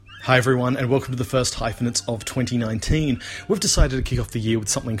Hi everyone, and welcome to the first Hyphenates of 2019. We've decided to kick off the year with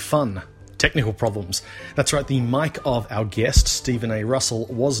something fun. Technical problems. That's right, the mic of our guest, Stephen A. Russell,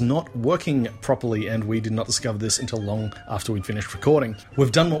 was not working properly, and we did not discover this until long after we'd finished recording.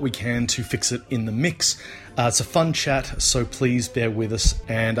 We've done what we can to fix it in the mix. It's a fun chat, so please bear with us,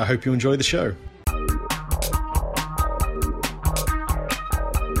 and I hope you enjoy the show.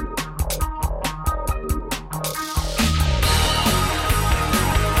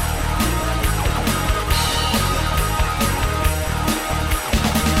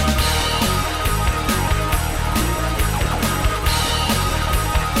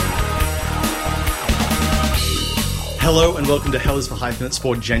 Hello and welcome to Hell is for Hyphenates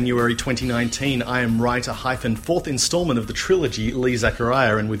for January 2019. I am writer hyphen fourth instalment of the trilogy, Lee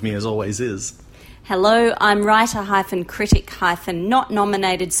Zachariah, and with me as always is... Hello, I'm writer hyphen critic hyphen not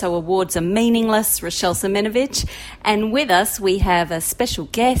nominated so awards are meaningless, Rochelle Semenovich, and with us we have a special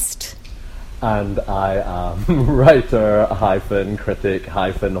guest. And I am writer hyphen critic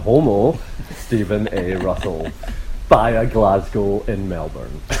hyphen homo, Stephen A. Russell, via Glasgow in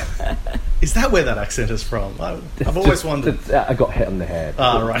Melbourne. Is that where that accent is from? I've always wondered. I got hit on the head.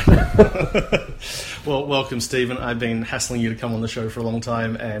 Ah, right. Well, welcome, Stephen. I've been hassling you to come on the show for a long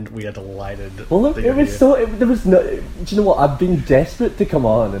time, and we are delighted. Well, look, there was no. Do you know what? I've been desperate to come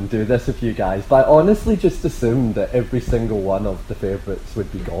on and do this with you guys, but I honestly just assumed that every single one of the favourites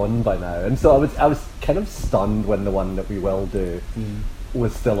would be gone by now, and so I was kind of stunned when the one that we will do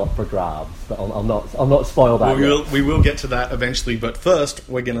was still up for grabs, but I'll not spoil that. We will get to that eventually, but first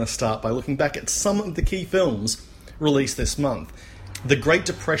we're going to start by looking back at some of the key films released this month. The Great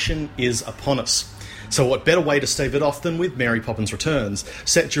Depression is upon us. So what better way to stave it off than with Mary Poppins Returns,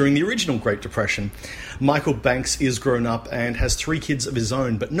 set during the original Great Depression. Michael Banks is grown up and has 3 kids of his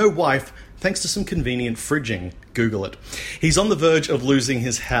own, but no wife, thanks to some convenient fridging. Google it. He's on the verge of losing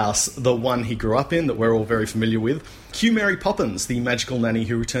his house, the one he grew up in, that we're all very familiar with. Cue Mary Poppins, the magical nanny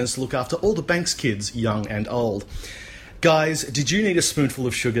who returns to look after all the Banks kids, young and old. Guys, did you need a spoonful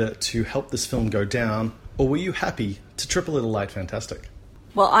of sugar to help this film go down, or were you happy to trip a little light fantastic?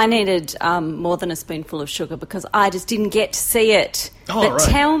 Well, I needed more than a spoonful of sugar because I just didn't get to see it. Oh, but right.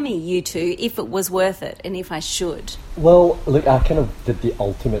 Tell me, you two, if it was worth it and if I should. Well, look, I kind of did the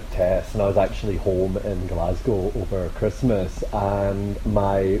ultimate test, and I was actually home in Glasgow over Christmas, and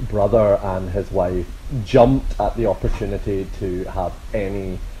my brother and his wife jumped at the opportunity to have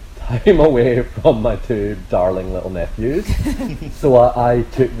any time away from my 2 darling little nephews. So I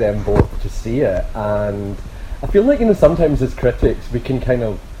took them both to see it, and I feel like, sometimes as critics we can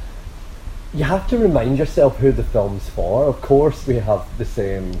you have to remind yourself who the film's for. Of course we have the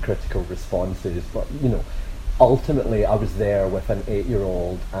same critical responses, but ultimately I was there with an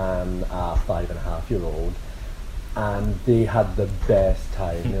 8-year-old and a 5.5-year-old, and they had the best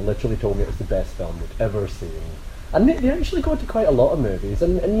time. They literally told me it was the best film they'd ever seen. And they actually go to quite a lot of movies,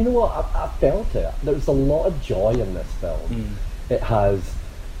 and you know what, I felt it. There's a lot of joy in this film. It has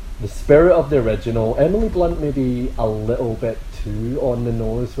the spirit of the original. Emily Blunt maybe a little bit too on the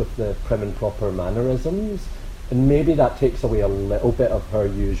nose with the prim and proper mannerisms, and maybe that takes away a little bit of her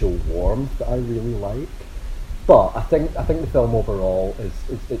usual warmth that I really like. But I think the film overall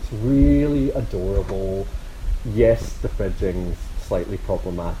it's really adorable. Yes, the fridging's slightly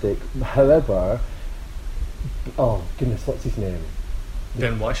problematic. However, oh goodness, what's his name?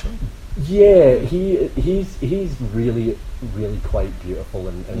 Ben Whishaw? Yeah, he's really quite beautiful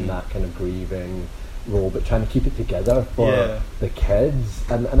in that kind of grieving role, but trying to keep it together for the kids,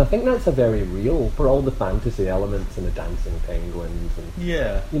 and I think that's a very real, for all the fantasy elements and the dancing penguins, and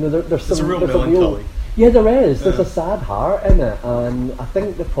there's a real melancholy. There is. There's a sad heart in it, and I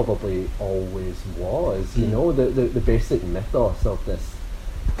think there probably always was. The basic mythos of this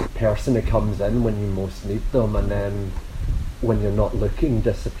person who comes in when you most need them, and then when you're not looking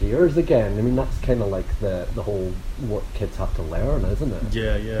disappears again. I mean, that's kind of like the whole what kids have to learn, isn't it?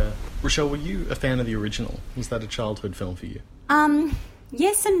 Yeah. Rochelle, were you a fan of the original? Was that a childhood film for you?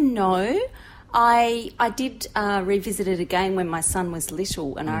 Yes and no. I did revisit it again when my son was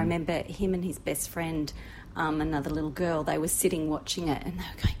little, and I remember him and his best friend, another little girl, they were sitting watching it, and they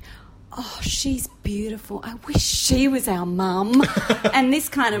were going, "Oh, she's beautiful. I wish she was our mum." And this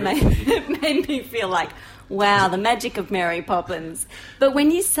kind of made me feel like, wow, the magic of Mary Poppins. But when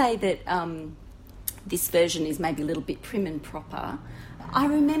you say that this version is maybe a little bit prim and proper, I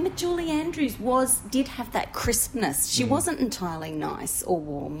remember Julie Andrews did have that crispness. She wasn't entirely nice or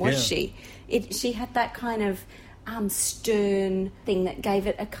warm, was she? She had that kind of stern thing that gave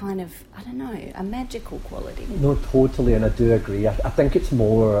it a kind of, I don't know, a magical quality. No, totally, and I do agree. I think it's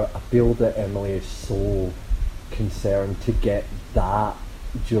more, I feel that Emily is so concerned to get that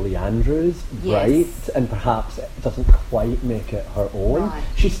Julie Andrews Yes. right, and perhaps it doesn't quite make it her own. Right.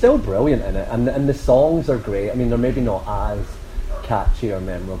 She's still brilliant in it, and the songs are great. I mean, they're maybe not as catchy or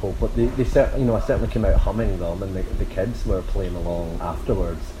memorable, but they I certainly came out humming them, and the kids were playing along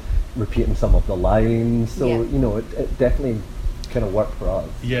afterwards, repeating some of the lines. So Yeah. it definitely kind of worked for us.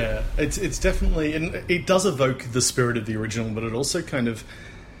 Yeah, it's definitely, and it does evoke the spirit of the original, but it also kind of,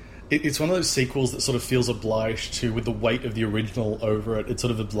 it's one of those sequels that sort of feels obliged to, with the weight of the original over it, it's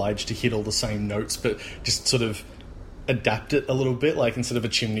sort of obliged to hit all the same notes, but just sort of adapt it a little bit. Like, instead of a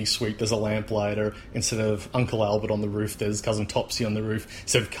chimney sweep, there's a lamplighter. Instead of Uncle Albert on the roof, there's Cousin Topsy on the roof.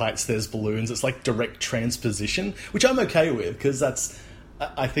 Instead of kites, there's balloons. It's like direct transposition, which I'm okay with, because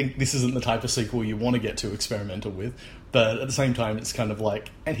I think this isn't the type of sequel you want to get too experimental with. But at the same time, it's kind of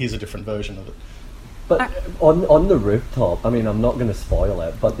like, and here's a different version of it. But on the rooftop, I mean, I'm not going to spoil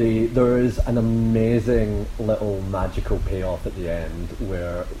it, but there is an amazing little magical payoff at the end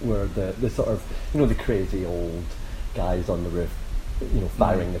where the sort of, the crazy old guys on the roof,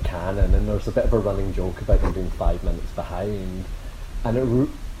 firing the cannon, and there's a bit of a running joke about them being 5 minutes behind, and it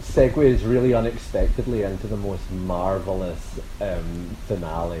segues really unexpectedly into the most marvellous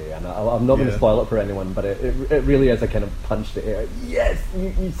finale, and I'm not going to spoil it for anyone, but it really is a kind of punch to air. Yes,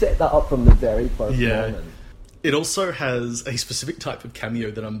 you set that up from the very first moment. It also has a specific type of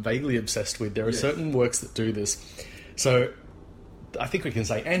cameo that I'm vaguely obsessed with. There are certain works that do this. So I think we can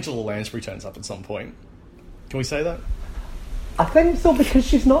say Angela Lansbury turns up at some point. Can we say that? I think so, because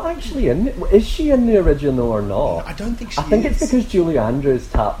she's not actually in it. Is she in the original or not? I don't think she is. I think it's because Julie Andrews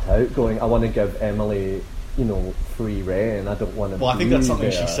tapped out going, I want to give Emily, free reign. I don't want to. Well, I think that's something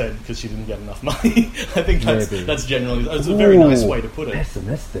she said because she didn't get enough money. I think that's generally, it's a very nice way to put it.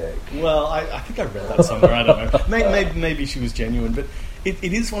 Pessimistic. Well, I think I read that somewhere. I don't know. Maybe she was genuine, but it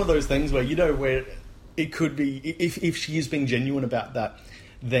is one of those things where, where it could be, if she is being genuine about that,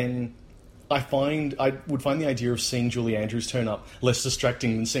 then I would find the idea of seeing Julie Andrews turn up less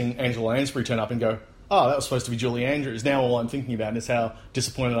distracting than seeing Angela Lansbury turn up and go, oh, that was supposed to be Julie Andrews. Now all I'm thinking about is how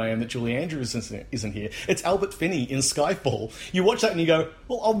disappointed I am that Julie Andrews isn't here. It's Albert Finney in Skyfall. You watch that and you go,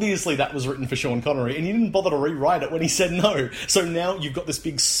 well, obviously that was written for Sean Connery, and you didn't bother to rewrite it when he said no. So now you've got this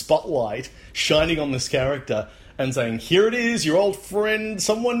big spotlight shining on this character and saying, here it is, your old friend,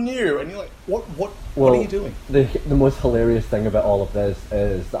 someone new. And you're like, what are you doing? The most hilarious thing about all of this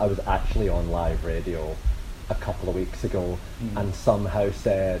is that I was actually on live radio a couple of weeks ago and somehow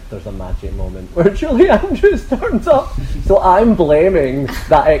said there's a magic moment where Julie Andrews turns up. So I'm blaming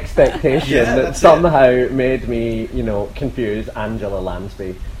that expectation that somehow made me, confuse Angela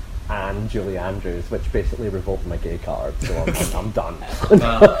Lansbury and Julie Andrews, which basically revoked my gay card. So I'm done.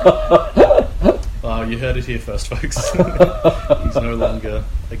 Oh, you heard it here first, folks. He's no longer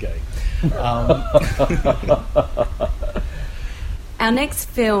a gay. Our next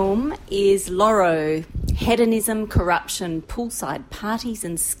film is Loro, Hedonism, Corruption, Poolside Parties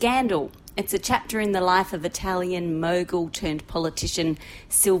and Scandal. It's a chapter in the life of Italian mogul-turned-politician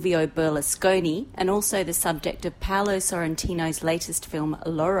Silvio Berlusconi, and also the subject of Paolo Sorrentino's latest film,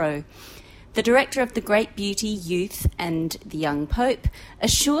 Loro. The director of The Great Beauty, Youth and The Young Pope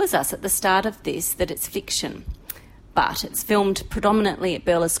assures us at the start of this that it's fiction. But it's filmed predominantly at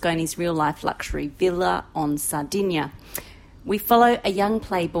Berlusconi's real-life luxury villa on Sardinia. We follow a young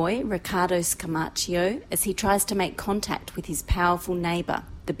playboy, Riccardo Scamaccio, as he tries to make contact with his powerful neighbour,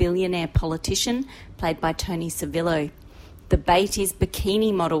 the billionaire politician, played by Tony Servillo. The bait is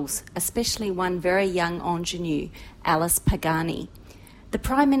bikini models, especially one very young ingenue, Alice Pagani. The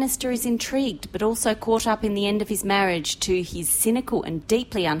Prime Minister is intrigued, but also caught up in the end of his marriage to his cynical and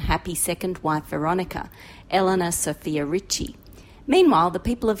deeply unhappy second wife, Veronica, Elena Sofia Ricci. Meanwhile, the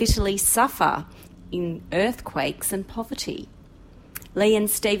people of Italy suffer in earthquakes and poverty. Lee and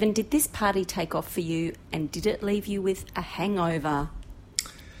Stephen, did this party take off for you, and did it leave you with a hangover?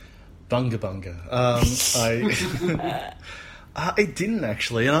 Bunga bunga. It didn't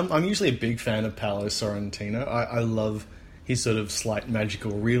actually, and I'm usually a big fan of Paolo Sorrentino. I love his sort of slight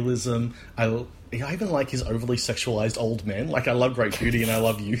magical realism. I even like his overly sexualized old men. Like, I love Great Beauty and I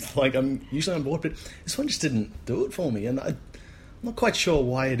love Youth. Like, I'm usually on board, but this one just didn't do it for me, and I'm not quite sure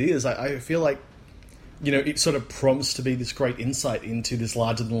why it is. I feel like, it sort of prompts to be this great insight into this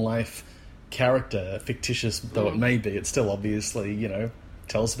larger-than-life character, fictitious though it may be. It still obviously,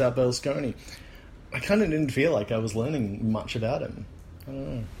 tells about Berlusconi. I kind of didn't feel like I was learning much about him. I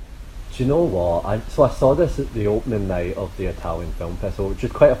don't know. Do you know what? I saw this at the opening night of the Italian Film Festival, which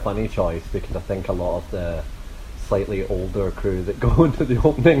is quite a funny choice because I think a lot of the slightly older crew that go into the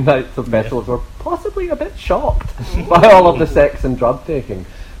opening nights of festivals were possibly a bit shocked by all of the sex and drug taking.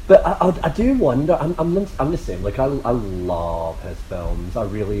 But I do wonder. I'm the same. Like I love his films. I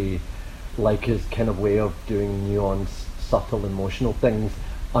really like his kind of way of doing nuanced, subtle, emotional things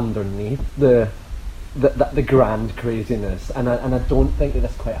underneath the grand craziness. And I don't think that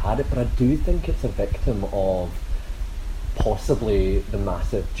this quite had it. But I do think it's a victim of possibly the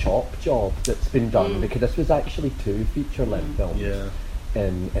massive chop job that's been done, because this was actually 2 feature-length films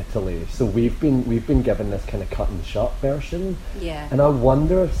in Italy. So we've been given this kind of cut and shut version. Yeah. And I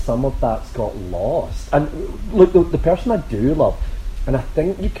wonder if some of that's got lost. And look, the person I do love, and I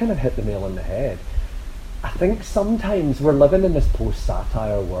think you kind of hit the nail on the head, I think sometimes we're living in this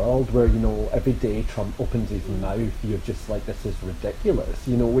post-satire world where, you know, every day Trump opens his mouth, you're just like, this is ridiculous.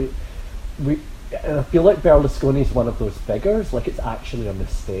 You know, we and I feel like Berlusconi's one of those figures. Like, it's actually a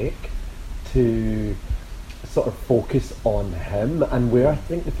mistake to sort of focus on him. And where I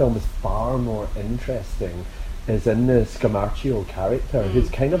think the film is far more interesting is in the Scamarcio character, who's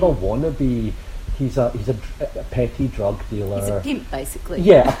kind of a wannabe. He's a petty drug dealer. He's a pimp, basically.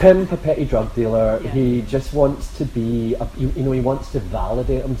 Yeah, a pimp, a petty drug dealer. Yeah. He just wants to be, he wants to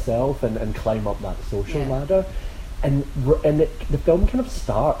validate himself and climb up that social ladder. And the film kind of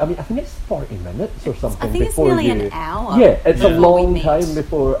starts. I mean, I think it's 40 minutes or something. I think before it's nearly an hour. Yeah, it's a long meet. time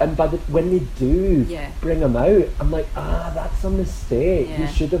before. And when they do bring him out, I'm like, that's a mistake. Yeah.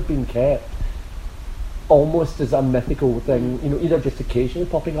 He should have been kept almost as a mythical thing. You know, either just occasionally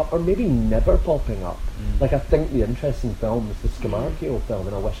popping up or maybe never popping up. Like, I think the interesting film is the Scamarcio film,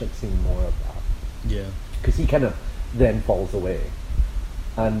 and I wish I'd seen more of that. Yeah. Because he kind of then falls away.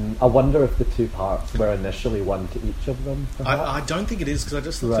 And I wonder if the 2 parts were initially one to each of them. I don't think it is, because I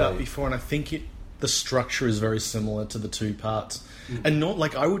just looked it up before, and I think the structure is very similar to the 2 parts. And not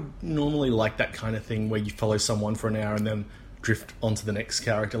like, I would normally like that kind of thing where you follow someone for an hour and then drift onto the next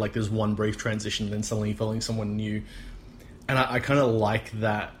character. Like, there's one brief transition, and then suddenly you're following someone new. And I kind of like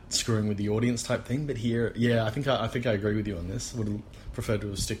that screwing with the audience type thing. But here, I think I agree with you on this. Would have preferred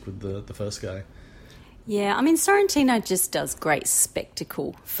to stick with the first guy. Yeah, I mean, Sorrentino just does great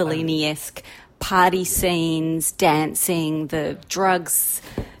spectacle, Fellini-esque party scenes, dancing, the drugs,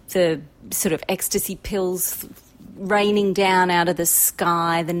 the sort of ecstasy pills raining down out of the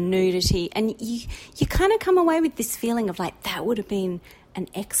sky, the nudity, and you kind of come away with this feeling of like, that would have been an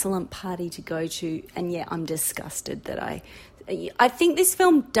excellent party to go to. And I'm disgusted that I think this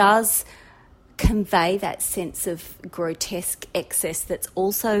film does convey that sense of grotesque excess that's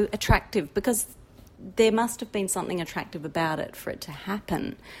also attractive, because there must have been something attractive about it for it to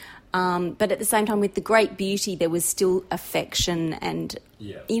happen. But at the same time, with the great beauty, there was still affection, and,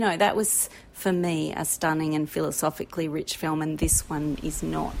 that was, for me, a stunning and philosophically rich film, and this one is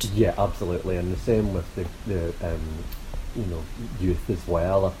not. Yeah, absolutely. And the same with the youth as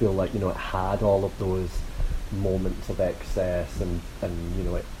well. I feel like, it had all of those moments of excess and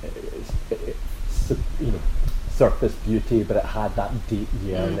surface beauty, but it had that deep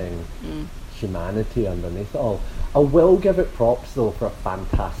yearning humanity underneath it all. I will give it props though for a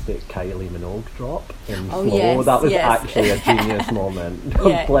fantastic Kylie Minogue drop in slow. Yes, that was actually a genius moment.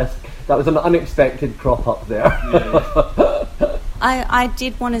 Bless, that was an unexpected crop up there. I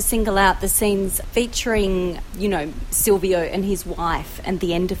did want to single out the scenes featuring, Silvio and his wife and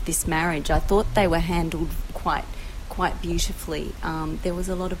the end of this marriage. I thought they were handled quite beautifully. There was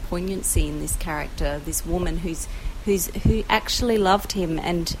a lot of poignancy in this character, this woman who actually loved him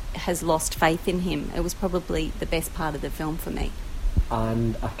and has lost faith in him. It was probably the best part of the film for me.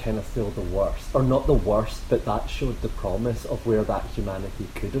 And I kind of feel the worst, or not the worst, but that showed the promise of where that humanity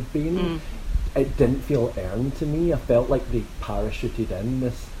could have been. It didn't feel earned to me. I felt like they parachuted in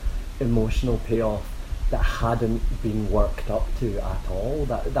this emotional payoff that hadn't been worked up to at all.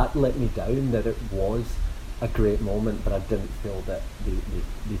 That let me down, that it was a great moment, but I didn't feel that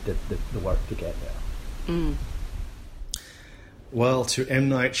they did the work to get there. Well, to M.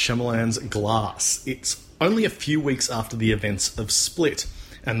 Night Shyamalan's Glass, it's only a few weeks after the events of Split,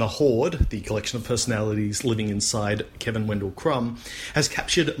 and the Horde, the collection of personalities living inside Kevin Wendell Crumb, has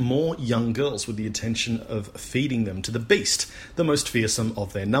captured more young girls with the intention of feeding them to the beast, the most fearsome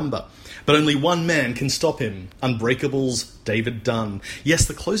of their number. But only one man can stop him, Unbreakable's David Dunn. Yes,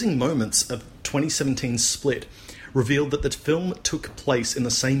 the closing moments of 2017's Split revealed that the film took place in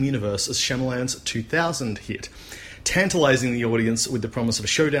the same universe as Shyamalan's 2000 hit, tantalising the audience with the promise of a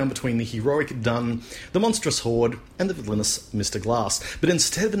showdown between the heroic Dunn, the monstrous Horde, and the villainous Mr. Glass. But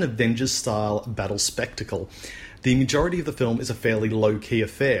instead of an Avengers-style battle spectacle, the majority of the film is a fairly low-key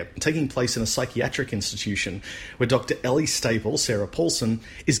affair, taking place in a psychiatric institution where Dr. Ellie Staple, Sarah Paulson,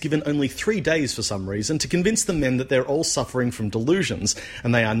 is given only 3 days for some reason to convince the men that they're all suffering from delusions,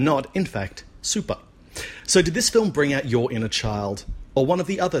 and they are not, in fact, super. So did this film bring out your inner child, or one of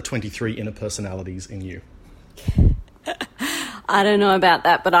the other 23 inner personalities in you? I don't know about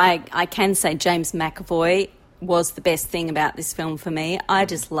that, but I can say James McAvoy was the best thing about this film for me. I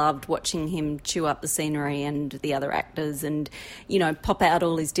just loved watching him chew up the scenery and the other actors and, pop out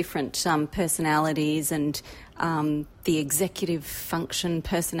all his different personalities and the executive function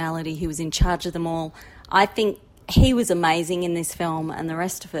personality who was in charge of them all. I think he was amazing in this film, and the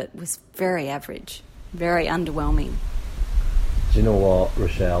rest of it was very average, very underwhelming. Do you know what,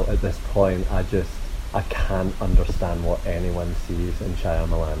 Rochelle? At this point, I can't understand what anyone sees in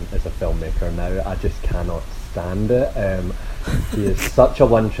Shyamalan as a filmmaker now. I just cannot stand it. He is such a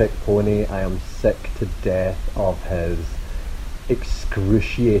one-trick pony. I am sick to death of his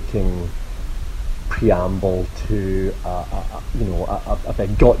excruciating preamble to a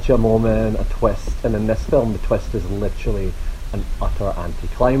big gotcha moment, a twist. And in this film, the twist is literally an utter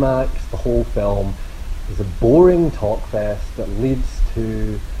anticlimax. The whole film is a boring talk fest that leads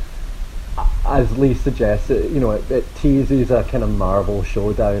to, as Lee suggests, it teases a kind of Marvel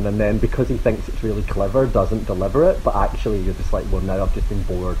showdown, and then because he thinks it's really clever, doesn't deliver it. But actually, you're just like, well, now I've just been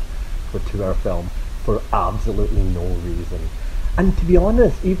bored with a 2-hour film for absolutely no reason. And to be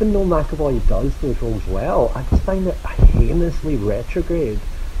honest, even though McAvoy does those roles well, I just find it heinously retrograde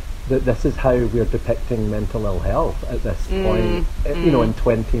that this is how we're depicting mental ill health at this point, in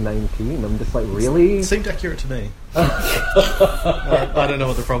 2019. I'm just like, really? It seemed accurate to me. I don't know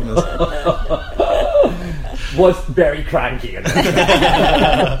what the problem is. Was very cranky. Look,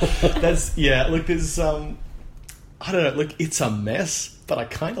 there's I don't know. Look, it's a mess, but I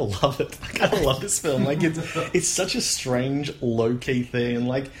kind of love it. I kind of love this film. Like, it's such a strange, low-key thing.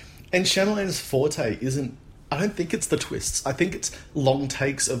 And Shyamalan's forte isn't. I don't think it's the twists. I think it's long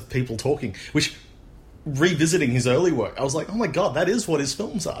takes of people talking, which, revisiting his early work, I was like, oh my god, that is what his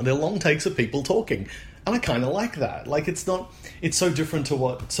films are. They're long takes of people talking. And I kind of like that. Like, it's so different to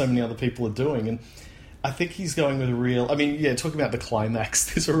what so many other people are doing. And I think he's going with a real, talking about the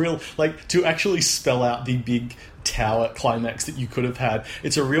climax, there's a real, to actually spell out the big tower climax that you could have had,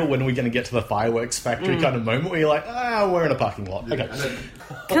 it's a real when are we going to get to the fireworks factory kind of moment where you're like, we're in a parking lot. Okay.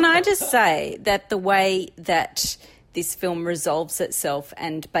 Can I just say that the way that this film resolves itself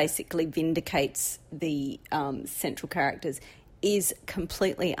and basically vindicates the central characters is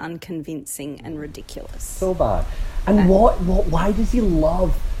completely unconvincing and ridiculous. So bad. And why does he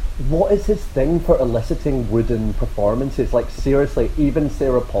love... What is his thing for eliciting wooden performances? Like, seriously, even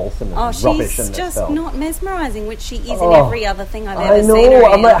Sarah Paulson is rubbish in this she's just film. Not mesmerising, which she is in every other thing I've ever seen her in.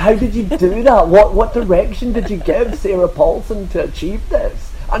 I'm like, how did you do that? What direction did you give Sarah Paulson to achieve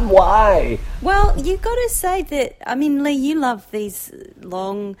this? And why? Well, you've got to say that, Lee, you love these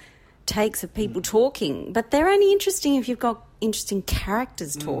long takes of people talking, but they're only interesting if you've got interesting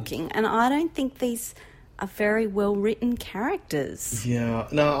characters talking, and I don't think these are very well-written characters. Yeah,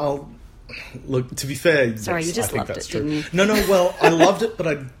 no, look, to be fair... Sorry, you just loved it, didn't you? No, well, I loved it, but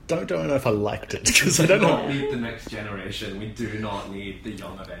I don't know if I liked it, because I don't know... We do not need the next generation. We do not need the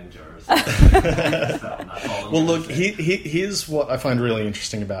young Avengers. Well, look, here's what I find really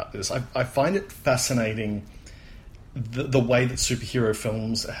interesting about this. I find it fascinating the way that superhero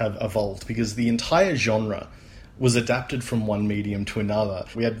films have evolved, because the entire genre was adapted from one medium to another.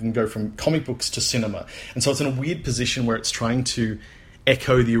 We had to go from comic books to cinema. And so it's in a weird position where it's trying to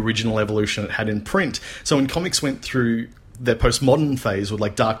echo the original evolution it had in print. So when comics went through their postmodern phase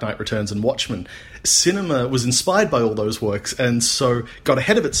with Dark Knight Returns and Watchmen, cinema was inspired by all those works and so got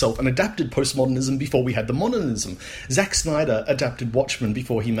ahead of itself and adapted postmodernism before we had the modernism. Zack Snyder adapted Watchmen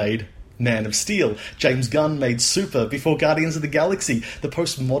before he made Man of Steel. James Gunn made Super before Guardians of the Galaxy. The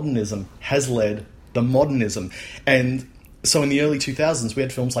postmodernism has led the modernism. And so in the early 2000s, we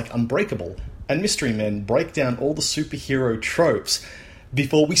had films like Unbreakable and Mystery Men break down all the superhero tropes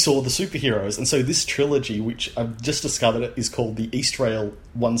before we saw the superheroes. And so this trilogy, which I've just discovered it, is called the East Rail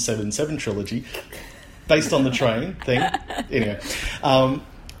 177 trilogy, based on the train thing. Anyway,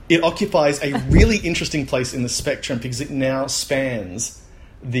 it occupies a really interesting place in the spectrum because it now spans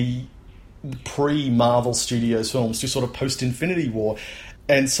the pre-Marvel Studios films to sort of post-Infinity War.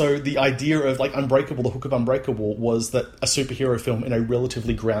 And so the idea of Unbreakable, the hook of Unbreakable, was that a superhero film in a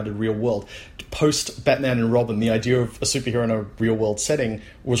relatively grounded real world. Post Batman and Robin, the idea of a superhero in a real world setting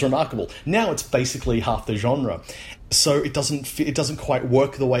was remarkable. Now it's basically half the genre. So it doesn't quite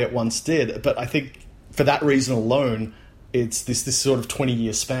work the way it once did. But I think for that reason alone, it's this sort of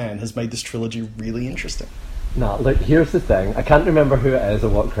 20-year span has made this trilogy really interesting. Now, look, here's the thing. I can't remember who it is or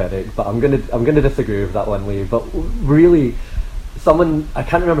what critic, but I'm gonna disagree with that one, Lee. But really, someone, I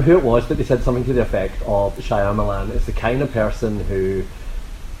can't remember who it was, but they said something to the effect of Shyamalan is the kind of person who,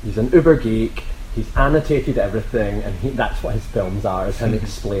 he's an uber geek, he's annotated everything, and that's what his films are, is him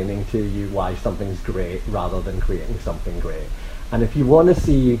explaining to you why something's great rather than creating something great. And if you want to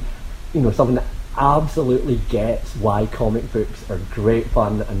see, something that absolutely gets why comic books are great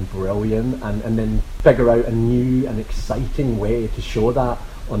fun and brilliant, and then figure out a new and exciting way to show that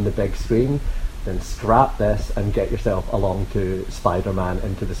on the big screen, then scrap this and get yourself along to Spider-Man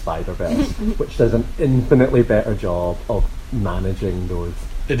Into the Spider-Verse, which does an infinitely better job of managing those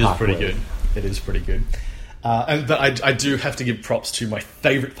It is pathways. pretty good. It is pretty good. But I do have to give props to my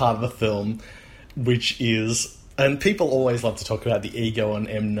favourite part of the film, which is... And people always love to talk about the ego on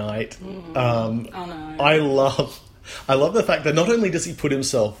M. Night. Oh no. I love the fact that not only does he put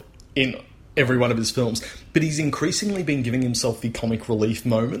himself in every one of his films, but he's increasingly been giving himself the comic relief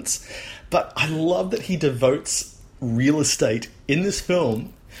moments. But I love that he devotes real estate in this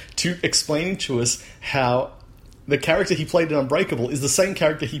film to explaining to us how the character he played in Unbreakable is the same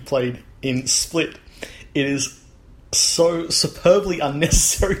character he played in Split. It is so superbly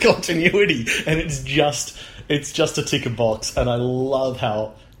unnecessary continuity, and it's just a ticker box, and I love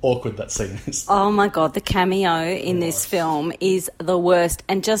how awkward that scene is. Oh my God, the cameo in this film is the worst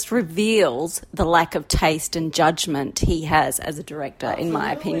and just reveals the lack of taste and judgment he has as a director, in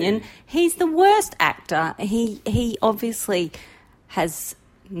my opinion. He's the worst actor. He obviously has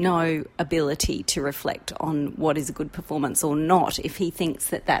no ability to reflect on what is a good performance or not if he thinks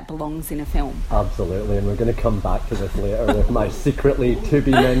that belongs in a film. Absolutely, and we're going to come back to this later with my secretly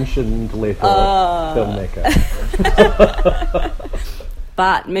to-be-mentioned later filmmaker.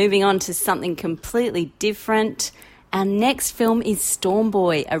 But moving on to something completely different, our next film is Storm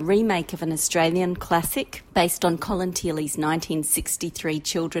Boy, a remake of an Australian classic based on Colin Teeley's 1963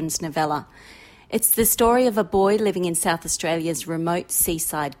 children's novella. It's the story of a boy living in South Australia's remote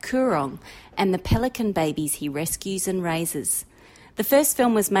seaside Coorong and the pelican babies he rescues and raises. The first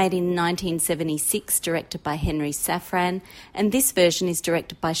film was made in 1976, directed by Henry Safran, and this version is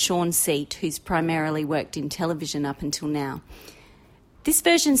directed by Sean Seat, who's primarily worked in television up until now. This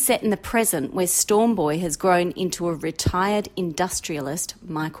version's set in the present, where Storm Boy has grown into a retired industrialist,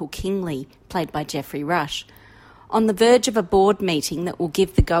 Michael Kingley, played by Geoffrey Rush. On the verge of a board meeting that will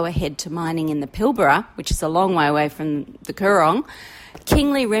give the go-ahead to mining in the Pilbara, which is a long way away from the Coorong,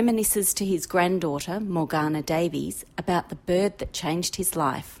 Kingley reminisces to his granddaughter, Morgana Davies, about the bird that changed his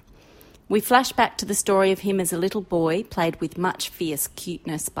life. We flash back to the story of him as a little boy, played with much fierce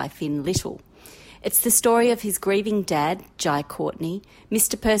cuteness by Finn Little. It's the story of his grieving dad, Jai Courtney,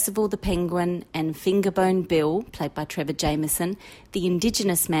 Mr. Percival the Penguin, and Fingerbone Bill, played by Trevor Jameson, the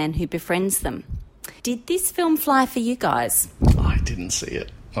Indigenous man who befriends them. Did this film fly for you guys? I didn't see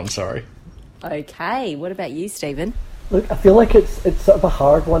it. I'm sorry. Okay, what about you, Stephen? Look, I feel like it's sort of a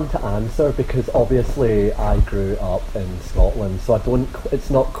hard one to answer because obviously I grew up in Scotland, so it's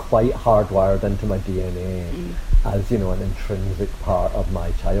not quite hardwired into my DNA as, an intrinsic part of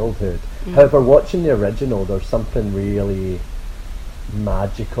my childhood. However, watching the original, there's something really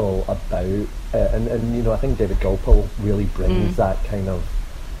magical about it, and I think David Gilpel really brings that kind of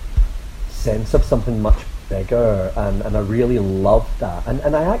sense of something much bigger, and I really loved that.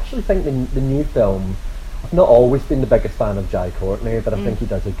 And I actually think the new film, I've not always been the biggest fan of Jai Courtney, but I think he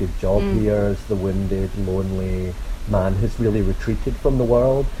does a good job here as the wounded, lonely man who's really retreated from the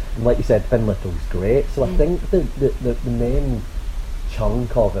world. And like you said, Finn Little's great, so I think the main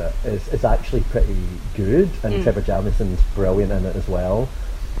chunk of it is actually pretty good, and Trevor Jamison's brilliant in it as well.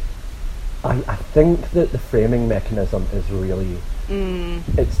 I think that the framing mechanism is really...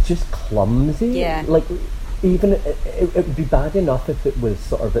 It's just clumsy. Yeah. Like, even it would be bad enough if it was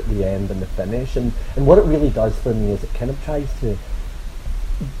sort of at the end and the finish, and what it really does for me is it kind of tries to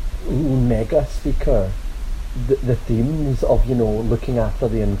mega speaker the themes of looking after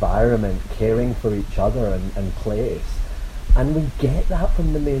the environment, caring for each other and place, and we get that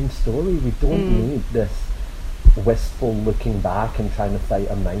from the main story. We don't need this wistful looking back and trying to fight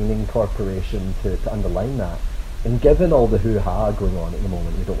a mining corporation to underline that. And given all the hoo-ha going on at the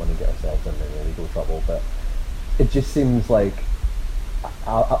moment, we don't want to get ourselves in any legal trouble, but it just seems like,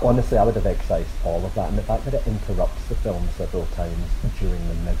 honestly, I would have excised all of that. And the fact that it interrupts the film several times during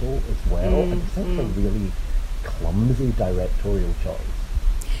the middle as well, I just think it's a really clumsy directorial choice.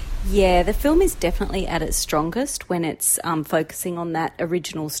 Yeah, the film is definitely at its strongest when it's focusing on that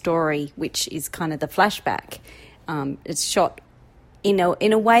original story, which is kind of the flashback. It's shot in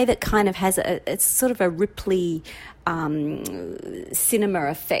a way that kind of has it's sort of a Ripley cinema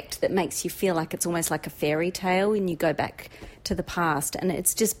effect that makes you feel like it's almost like a fairy tale and you go back to the past, and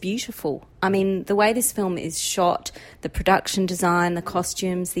it's just beautiful. I mean, the way this film is shot, the production design, the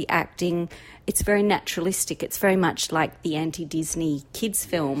costumes, the acting, it's very naturalistic. It's very much like the anti-Disney kids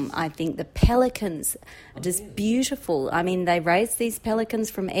film. I think the pelicans are just beautiful. I mean, they raise these pelicans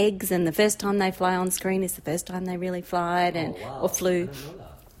from eggs, and the first time they fly on screen is the first time they really flew.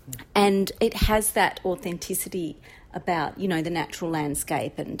 And it has that authenticity about, you know, the natural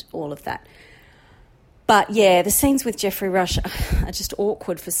landscape and all of that. But, yeah, the scenes with Geoffrey Rush are just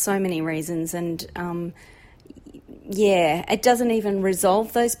awkward for so many reasons. And, it doesn't even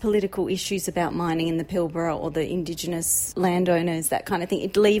resolve those political issues about mining in the Pilbara or the Indigenous landowners, that kind of thing.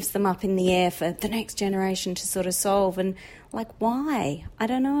 It leaves them up in the air for the next generation to sort of solve. And, like, why? I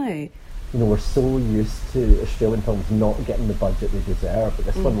don't know. You know, we're so used to Australian films not getting the budget they deserve, but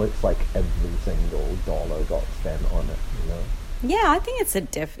this one looks like every single dollar got spent on it, you know? Yeah, I think it's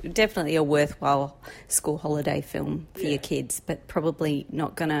definitely a worthwhile school holiday film for your kids, but probably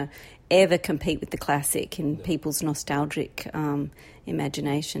not going to ever compete with the classic in people's nostalgic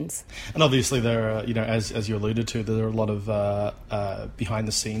imaginations. And obviously there are, you know, as you alluded to, there are a lot of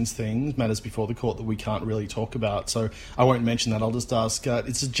behind-the-scenes things, matters before the court that we can't really talk about, so I won't mention that. I'll just ask,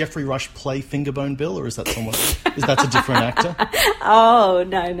 does Geoffrey Rush play Fingerbone Bill, or is that someone... is that a different actor? Oh,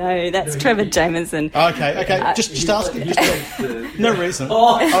 no, that's Trevor Jameson. Okay, just asking. No reason.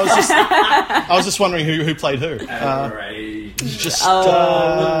 I was just wondering who played who. Just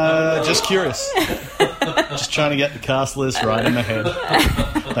curious. Just trying to get the cast list right in my head.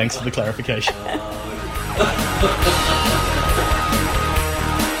 Thanks for the clarification.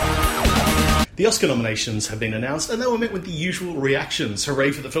 The Oscar nominations have been announced, and they were met with the usual reactions.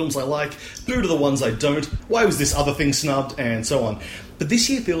 Hooray for the films I like, boo to the ones I don't, why was this other thing snubbed, and so on. But this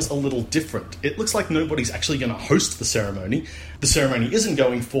year feels a little different. It looks like nobody's actually going to host the ceremony. The ceremony isn't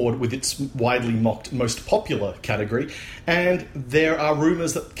going forward with its widely mocked most popular category, and there are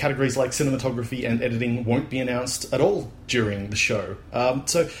rumours that categories like cinematography and editing won't be announced at all during the show.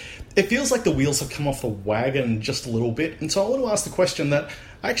 So it feels like the wheels have come off the wagon just a little bit, and so I want to ask the question that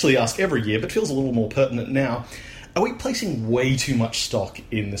I actually ask every year, but feels a little more pertinent now. Are we placing way too much stock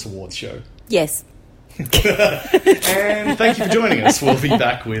in this awards show? Yes. And thank you for joining us. We'll be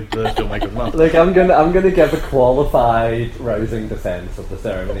back with the Filmmaker of the Month. Look, I'm gonna give a qualified, rousing defence of the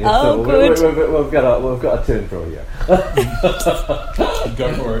ceremony. Oh, so good. We've got a to and fro here.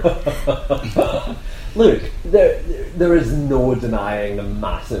 Go for it. Look, there is no denying the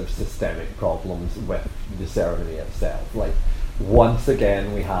massive systemic problems with the ceremony itself. Like, once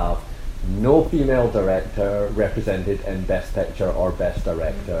again, we have no female director represented in Best Picture or Best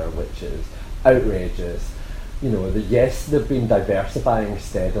Director, which is outrageous. You know, yes, they've been diversifying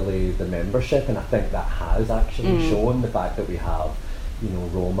steadily the membership, and I think that has actually shown the fact that we have, you know,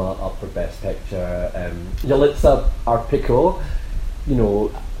 Roma up for Best Picture, Yalitza Arpico, you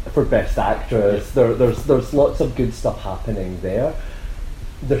know, for Best Actress. There's lots of good stuff happening there.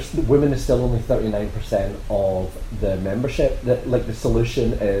 Women is still only 39% of the membership. The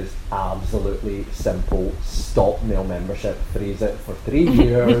solution is absolutely simple: stop male membership, freeze it for 3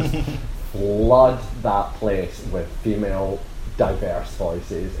 years, flood that place with female diverse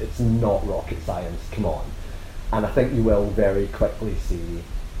voices. It's not rocket science, come on. And I think you will very quickly see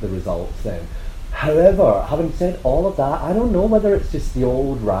the results then. However, having said all of that, I don't know whether it's just the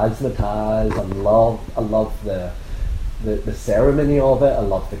old razzmatazz. I love the ceremony of it. I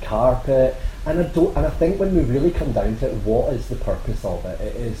love the carpet, and I think when we really come down to it, what is the purpose of it?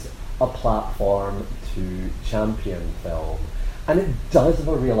 It is a platform to champion film, and it does have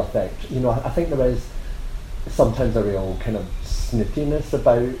a real effect. You know, I think there is sometimes a real kind of snootiness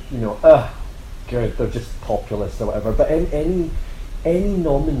about, you know, good, they're just populist or whatever. But any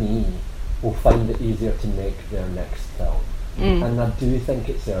nominee will find it easier to make their next film. And I do think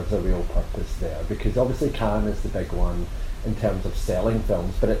it serves a real purpose there, because obviously Cannes is the big one in terms of selling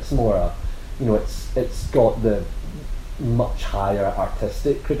films, but it's more it's got the much higher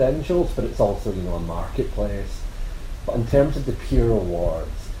artistic credentials, but it's also, you know, a marketplace. But in terms of the pure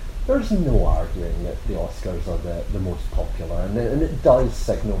awards, there's no arguing that the Oscars are the most popular, and it does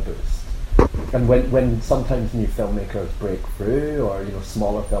signal boost. And when sometimes new filmmakers break through, or, you know,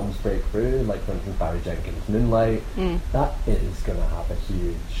 smaller films break through, like for instance Barry Jenkins' Moonlight, that is going to have a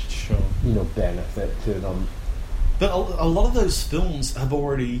huge, you know, benefit to them. But a lot of those films have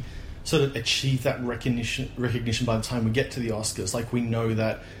already sort of achieved that recognition by the time we get to the Oscars. Like, we know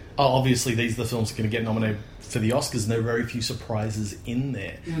that obviously these are the films that are going to get nominated for the Oscars, and there are very few surprises in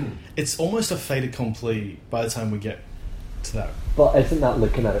there. It's almost a fait accompli by the time we get to that. But isn't that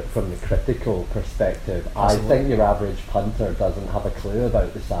looking at it from the critical perspective? Absolutely. I think your average punter doesn't have a clue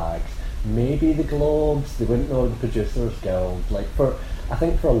about the SAGs. Maybe the Globes, they wouldn't know the Producers Guild. I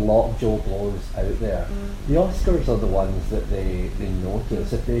think for a lot of Joe Blows out there, the Oscars are the ones that they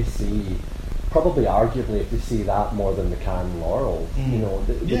notice. If they see, probably arguably, if they see that more than the Cannes Laurels,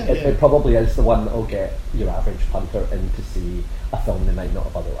 it probably is the one that will get your average punter in to see a film they might not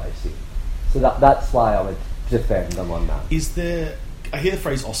have otherwise seen. So that's why I would defend them on that. Is there... I hear the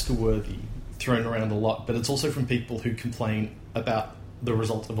phrase Oscar-worthy thrown around a lot, but it's also from people who complain about the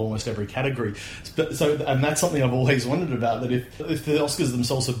result of almost every category. And that's something I've always wondered about, that if the Oscars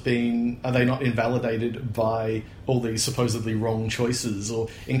themselves are they not invalidated by all these supposedly wrong choices or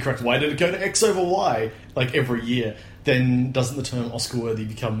incorrect, why did it go to X over Y, like every year, then doesn't the term Oscar-worthy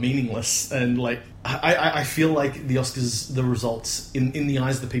become meaningless? And I feel like the Oscars, the results, in the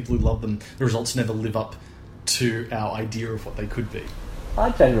eyes of the people who love them, the results never live up to our idea of what they could be. I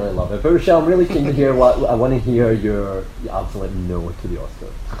generally love it, but Rochelle, I'm really keen to hear I want to hear your absolute no to the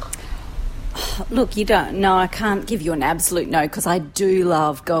Oscars. Look, you don't. No, I can't give you an absolute no, because I do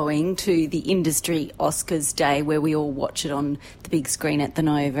love going to the industry Oscars day where we all watch it on the big screen at the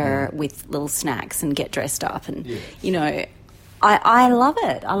Nova with little snacks and get dressed up. And, I love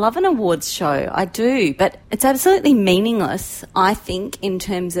it. I love an awards show. I do. But it's absolutely meaningless, I think, in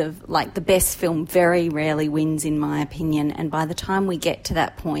terms of, the best film very rarely wins, in my opinion. And by the time we get to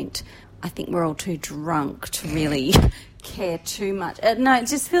that point, I think we're all too drunk to really care too much. No, it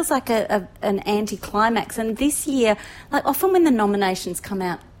just feels like an anticlimax. And this year, often when the nominations come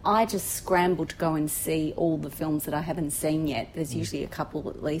out, I just scramble to go and see all the films that I haven't seen yet. There's usually a couple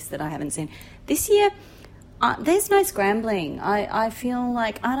at least that I haven't seen. This year... there's no scrambling. I feel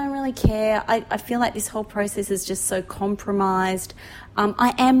like I don't really care. I feel like this whole process is just so compromised.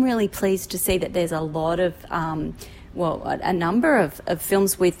 I am really pleased to see that there's a lot of, a number of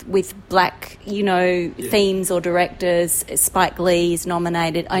films with black, themes or directors. Spike Lee is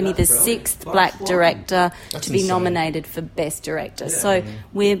nominated. Only the sixth black director to be nominated for Best Director. Yeah. So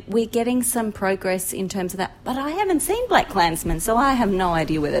we're getting some progress in terms of that. But I haven't seen BlacKkKlansman, so I have no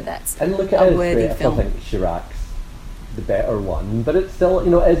idea whether that's a worthy film. I think Chirac's the better one, but it's still,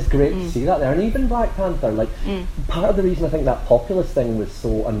 it's great to see that there. And even Black Panther, part of the reason I think that populist thing was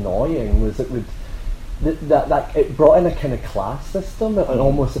so annoying was it would... That it brought in a kind of class system and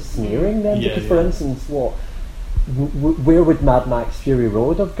almost a sneering then, because for instance, where would Mad Max Fury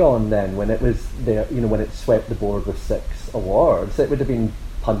Road have gone then when it was there? When it swept the board with 6 awards, it would have been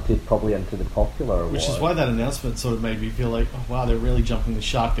punted probably into the popular award. Which is why that announcement sort of made me feel like, oh wow, they're really jumping the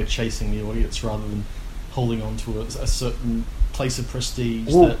shark. They're chasing the audience rather than holding on to a certain place of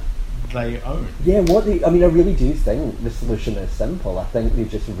prestige that they own. Yeah, I really do think the solution is simple. I think they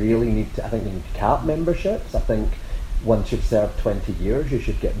just really need to cap memberships. I think once you've served 20 years, you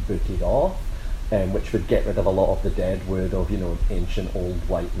should get booted off, which would get rid of a lot of the deadwood of, ancient old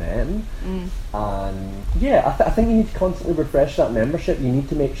white men. And I think you need to constantly refresh that membership. You need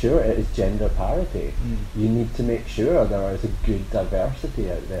to make sure it is gender parity. You need to make sure there is a good diversity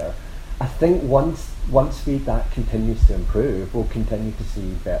out there. I think once that continues to improve, we'll continue to see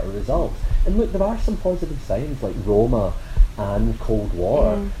better results. And look, there are some positive signs like Roma and Cold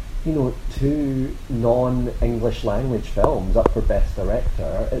War. 2 non-English language films up for Best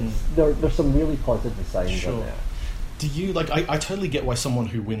Director. There's some really positive signs in there. Do you, I totally get why someone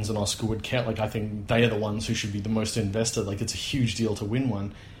who wins an Oscar would care. I think they are the ones who should be the most invested. It's a huge deal to win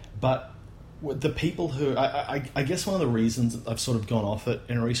one. But the people who... I guess one of the reasons that I've sort of gone off it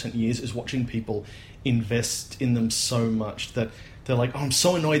in recent years is watching people invest in them so much that they're like, oh, I'm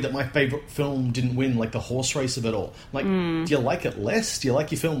so annoyed that my favourite film didn't win, the horse race of it all. Do you like it less? Do you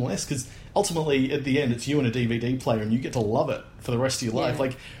like your film less? Because ultimately, at the end, it's you and a DVD player and you get to love it for the rest of your life.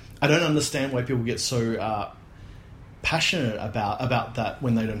 I don't understand why people get so passionate about that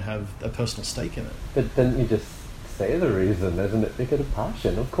when they don't have a personal stake in it. But didn't you just say the reason, isn't it? Because of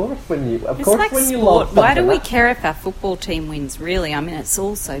passion. Of course, when you love sport. Why do we care if our football team wins? Really, it's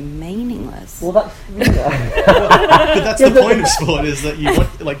all so meaningless. Well, that's but that's the point of sport, is that you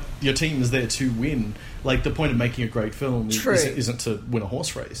want your team is there to win. The point of making a great film isn't to win a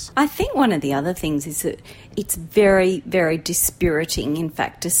horse race. I think one of the other things is that it's very, very dispiriting, in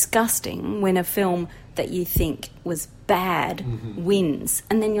fact disgusting, when a film that you think was bad wins,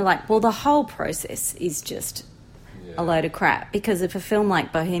 and then you're like, well, the whole process is just a load of crap. Because if a film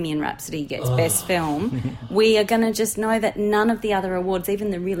like Bohemian Rhapsody gets Best Film, we are going to just know that none of the other awards,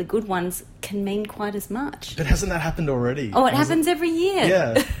 even the really good ones, can mean quite as much. But hasn't that happened already? Oh, it happens every year.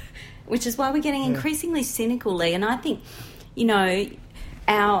 Yeah. Which is why we're getting increasingly cynical, Lee. And I think,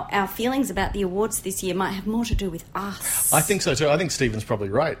 our feelings about the awards this year might have more to do with us. I think so too. I think Stephen's probably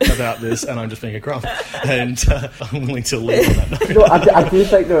right about this, and I'm just being a grump, and I'm willing to leave on that note. No, I do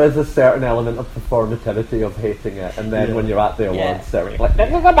think there is a certain element of performativity of hating it, and then when you're at the awards ceremony, like, this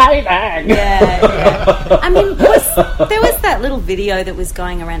is amazing! Yeah. I mean, there was that little video that was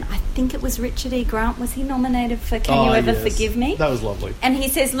going around. I think it was Richard E. Grant. Was he nominated for Can You Ever Forgive Me? That was lovely. And he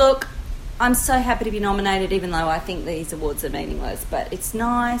says, look, I'm so happy to be nominated, even though I think these awards are meaningless. But it's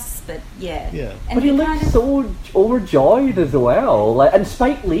nice, but yeah. And but he looked so overjoyed as well. Like, and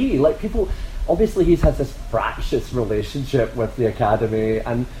Spike Lee, like, people... Obviously, he has this fractious relationship with the Academy,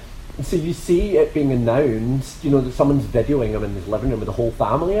 and so you see it being announced, you know, that someone's videoing him in his living room with the whole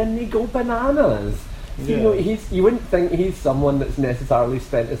family, and they go bananas. So, you know, you wouldn't think he's someone that's necessarily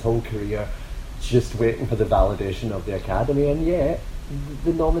spent his whole career just waiting for the validation of the Academy, and yet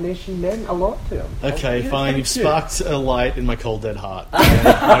the nomination meant a lot to him. Okay, fine. You've sparked a light in my cold, dead heart.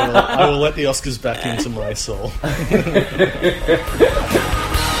 I will let the Oscars back into my soul.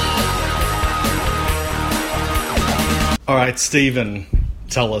 All right, Stephen,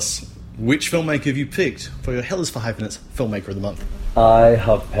 tell us, which filmmaker have you picked for your Hell is for Hyphenates Filmmaker of the Month? I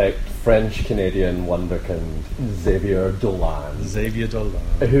have picked French-Canadian wonderkind Xavier Dolan. Xavier Dolan.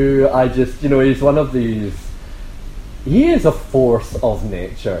 Who I just, you know, he's one of these... He is a force of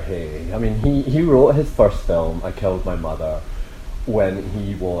nature, hey. I mean, he wrote his first film, I Killed My Mother, when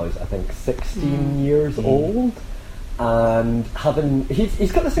he was, I think, 16 years old. And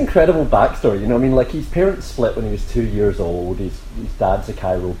he's got this incredible backstory, you know. I mean, like, his parents split when he was 2 years old. His dad's a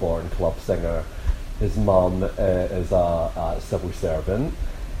Cairo-born club singer. His mum is a civil servant.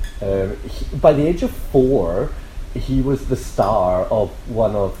 By the age of 4, he was the star of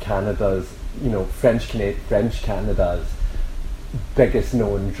one of Canada's, you know, French Canada's biggest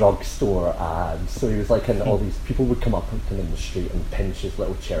known drugstore ads. So he was like in all these, people would come up to him in the street and pinch his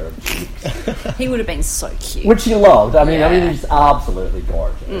little cherub cheeks. He would have been so cute. Which he loved. I mean, he's absolutely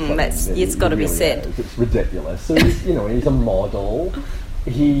gorgeous. It's got to be said. It's ridiculous. So he's, you know, he's a model.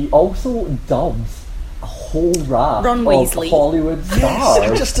 He also dubs a whole raft Ron of Weasley. Hollywood stars. Yes,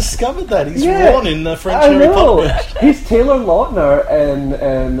 I just discovered that. He's Ron in the French Harry Potter. He's Taylor Lautner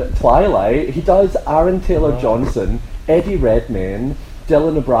in Twilight. He does Aaron Taylor Johnson, Eddie Redmayne,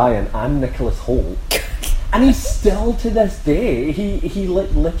 Dylan O'Brien, and Nicholas Hoult. And he's still, to this day, he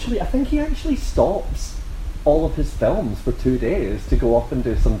literally, I think he actually stops all of his films for 2 days to go up and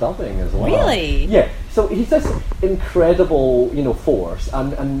do some dubbing as well. Really? Yeah. So he's this incredible, you know, force.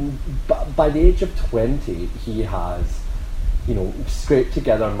 And by the age of 20, he has, you know, scraped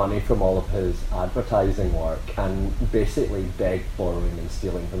together money from all of his advertising work and basically begged, borrowing, and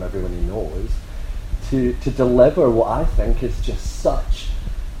stealing from everyone he knows to deliver what I think is just such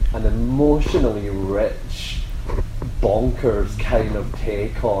an emotionally rich, bonkers kind of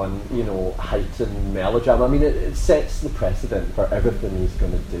take on, you know, heightened melodrama. I mean, it sets the precedent for everything he's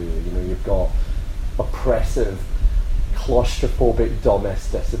going to do. You know, you've got oppressive, claustrophobic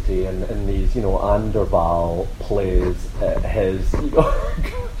domesticity in these, you know, Anderval plays his, you know,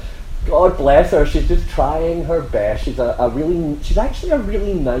 God bless her, she's just trying her best. She's actually a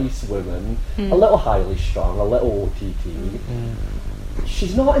really nice woman, a little highly strung, a little OTT.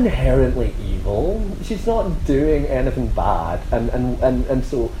 She's not inherently evil. She's not doing anything bad. And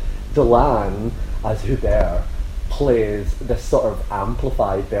so Dolan, as Hubert, plays this sort of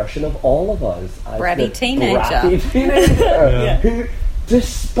amplified version of all of us. As bratty teenager. Who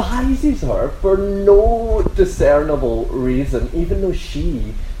despises her for no discernible reason, even though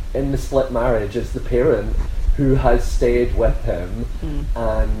she, in the split marriage, is the parent who has stayed with him.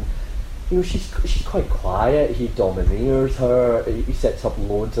 And you know, she's quite quiet. He domineers her. He sets up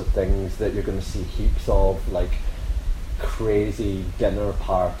loads of things that you're going to see heaps of, like crazy dinner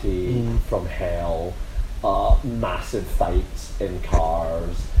party from hell, massive fights in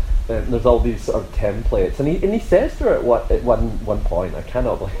cars. And there's all these sort of templates, and he says to her at one point, I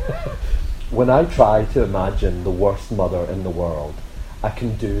cannot believe, when I try to imagine the worst mother in the world, I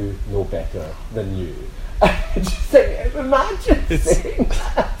can do no better than you. Just like, imagine saying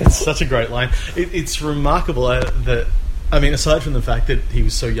that. It's such a great line. It's remarkable that, I mean, aside from the fact that he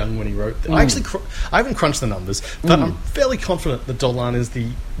was so young when he wrote, I haven't crunched the numbers, but I'm fairly confident that Dolan is the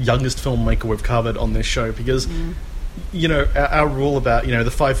youngest filmmaker we've covered on this show, because you know, our rule about, you know, the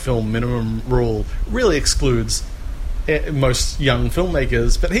 5 film minimum rule really excludes most young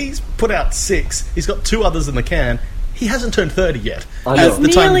filmmakers, but he's put out 6. He's got 2 others in the can. He hasn't turned 30 yet at the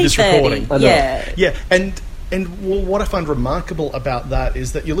time of this recording. Yeah. And what I find remarkable about that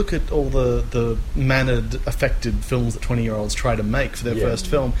is that you look at all the mannered, affected films that 20-year-olds try to make for their first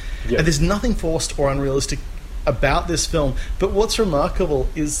film, and there's nothing forced or unrealistic about this film. But what's remarkable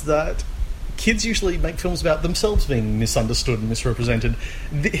is that kids usually make films about themselves being misunderstood and misrepresented.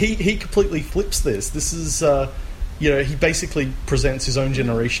 He completely flips this. This is, he basically presents his own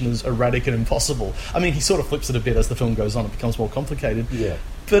generation as erratic and impossible. I mean, he sort of flips it a bit as the film goes on. It becomes more complicated. Yeah.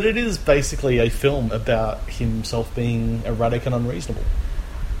 But it is basically a film about himself being erratic and unreasonable.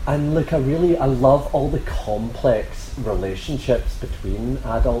 And look, I love all the complex relationships between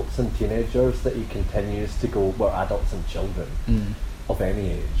adults and teenagers that he continues to go, were adults and children of any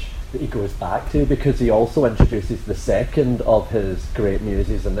age, that he goes back to, because he also introduces the second of his great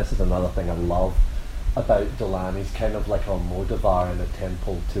muses, and this is another thing I love about Dolan. He's kind of like Almodovar in A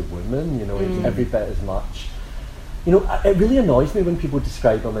Temple to Women, he's every bit as much. It really annoys me when people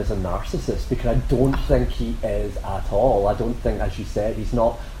describe him as a narcissist, because I don't think he is at all. I don't think, as you said, he's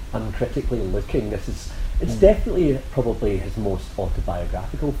not uncritically looking. It's definitely probably his most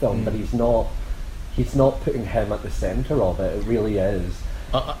autobiographical film, but he's not putting him at the centre of it. It really is.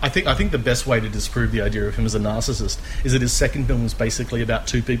 I think the best way to disprove the idea of him as a narcissist is that his second film is basically about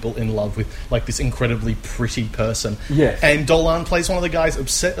two people in love with like this incredibly pretty person. Yes. And Dolan plays one of the guys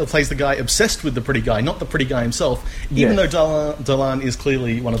plays the guy obsessed with the pretty guy, not the pretty guy himself. Even though Dolan is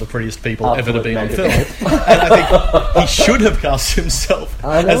clearly one of the prettiest people ever to be on film, and I think he should have cast himself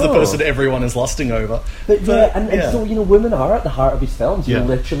as the person everyone is lusting over. And so women are at the heart of his films. He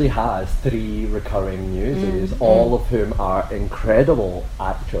literally has 3 recurring muses, all of whom are incredible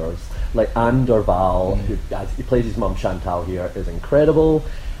actors. Like Anne Dorval, he plays his mum Chantal here, is incredible.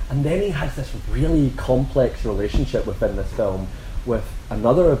 And then he has this really complex relationship within this film with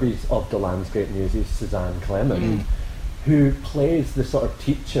another of Dolan's great muses, Suzanne Clement, who plays the sort of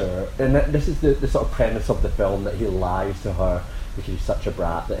teacher. And this is the sort of premise of the film, that he lies to her because he's such a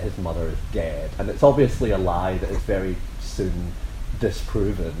brat that his mother is dead. And it's obviously a lie that is very soon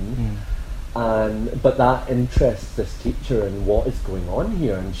disproven. But that interests this teacher in what is going on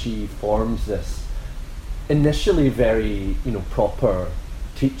here, and she forms this initially very proper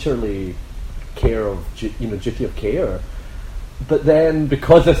teacherly care of duty of care, but then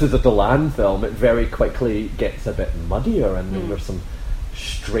because this is a Dolan film, it very quickly gets a bit muddier, and then there's some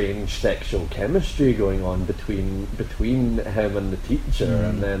strange sexual chemistry going on between him and the teacher,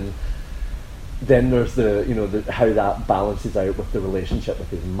 and then there's the how that balances out with the relationship with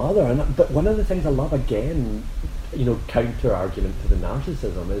his mother. But one of the things I love, again, counter argument to the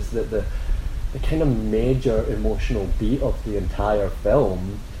narcissism, is that the kind of major emotional beat of the entire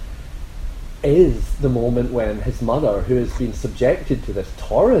film is the moment when his mother, who has been subjected to this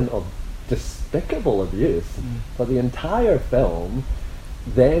torrent of despicable abuse for the entire film,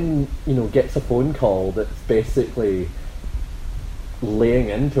 then gets a phone call that's basically laying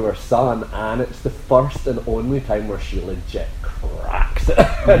into her son, and it's the first and only time where she legit cracks it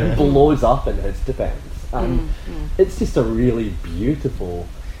and blows up in his defence. And it's just a really beautiful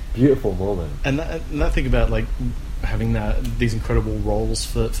moment. And that thing about like having these incredible roles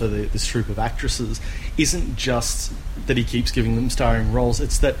for this troupe of actresses isn't just that he keeps giving them starring roles,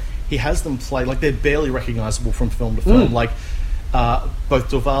 it's that he has them play like they're barely recognisable from film to film. Like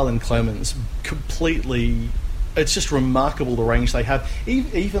both Dorval and Clemens completely. It's just remarkable the range they have,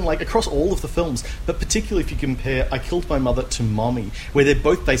 even like across all of the films, but particularly if you compare I Killed My Mother to Mommy, where they're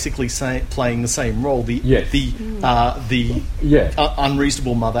both basically playing the same role, the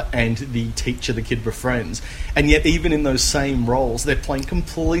unreasonable mother and the teacher the kid befriends, and yet even in those same roles they're playing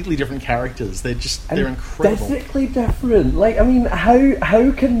completely different characters. They're incredible, physically different. Like, I mean,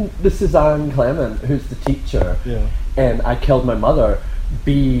 how can the Suzanne Clement, who's the teacher in I Killed My Mother,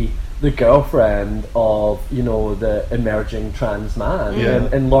 be the girlfriend of the emerging trans man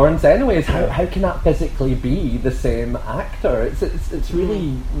in Lawrence Anyways? How can that physically be the same actor? It's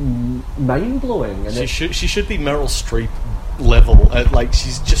really mind blowing. And she should be Meryl Streep level.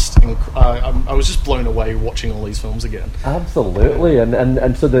 She's just. I was just blown away watching all these films again. Absolutely,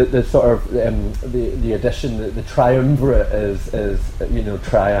 and so the sort of the addition, the triumvirate is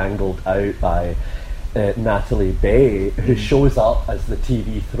triangled out by Natalie Bay, who shows up as the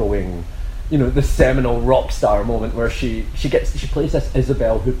TV throwing, the seminal rock star moment where she plays this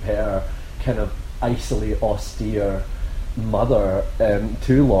Isabelle Huppert kind of icily austere mother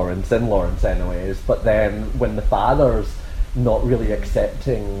to Lawrence in Lawrence Anyways, but then when the father's not really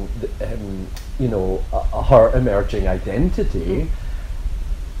accepting her emerging identity,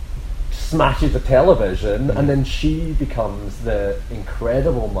 smashes the television, and then she becomes the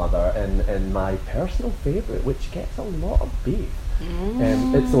incredible mother in my personal favourite, which gets a lot of beef.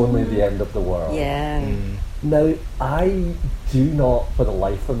 It's Only the End of the World. Now, I do not, for the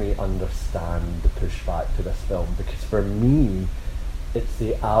life of me, understand the pushback to this film, because for me, it's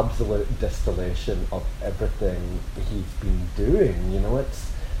the absolute distillation of everything he's been doing. You know,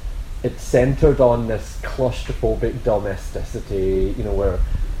 it's centered on this claustrophobic domesticity. You know, where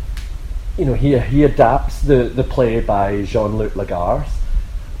he adapts the play by Jean-Luc Lagarce,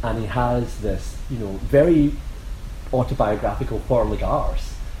 and he has this very autobiographical for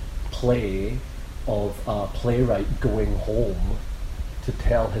Lagarce play of a playwright going home to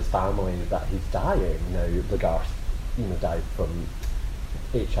tell his family that he's dying. Now, Lagarce, died from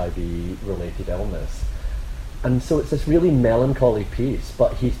HIV-related illness. And so it's this really melancholy piece,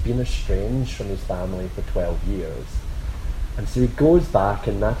 but he's been estranged from his family for 12 years. And so he goes back,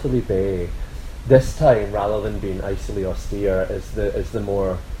 and Natalie Bay, this time, rather than being icily austere, is the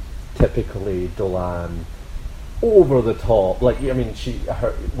more typically Dolan, over the top. Like, I mean,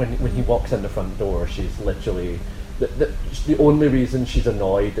 when he walks in the front door, she's literally the only reason she's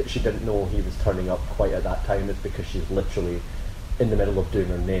annoyed that she didn't know he was turning up quite at that time is because she's literally in the middle of doing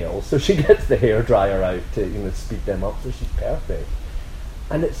her nails. So she gets the hairdryer out to speed them up. So she's perfect.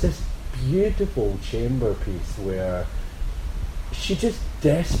 And it's this beautiful chamber piece where she just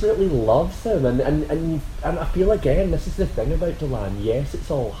desperately loves him, and I feel, again, this is the thing about Dolan. Yes, it's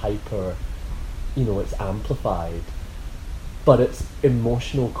all hyper, it's amplified, but its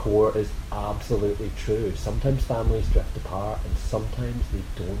emotional core is absolutely true. Sometimes families drift apart, and sometimes they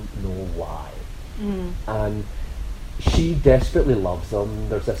don't know why. And she desperately loves him.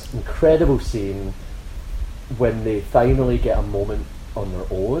 There's this incredible scene when they finally get a moment on their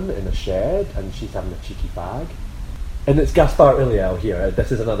own in a shed, and she's having a cheeky fag. And it's Gaspard Ulliel here.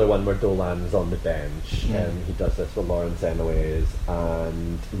 This is another one where Dolan's on the bench, and he does this with Laurence Anyways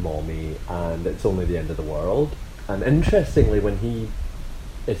and Mommy, and It's Only the End of the World. And interestingly, when he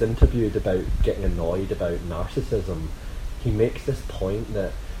is interviewed about getting annoyed about narcissism, he makes this point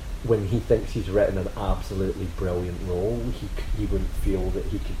that when he thinks he's written an absolutely brilliant role, he wouldn't feel that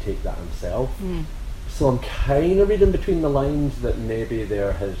he could take that himself. So I'm kind of reading between the lines that maybe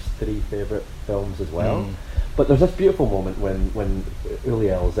they're his 3 favourite films as well. But there's this beautiful moment when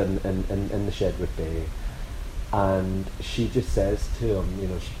Ulliel's in the shed with Bay, and she just says to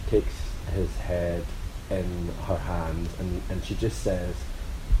him, she takes his head in her hand, and she just says,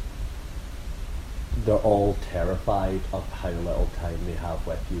 they're all terrified of how little time they have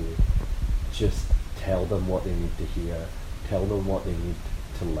with you. Just tell them what they need to hear. Tell them what they need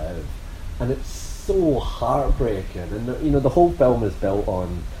to live. And it's so heartbreaking. And the whole film is built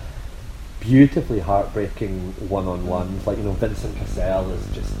on beautifully heartbreaking one-on-ones. Like, Vincent Cassel is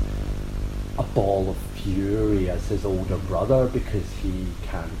just a ball of fury as his older brother because he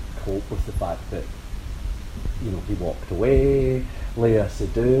can't cope with the fact that he walked away. Léa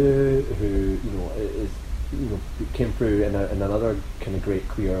Seydoux, who came through in another kind of great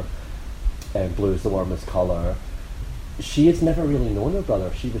queer Blue is the Warmest Colour. She has never really known her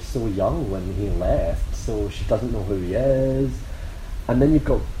brother. She was so young when he left, so she doesn't know who he is. And then you've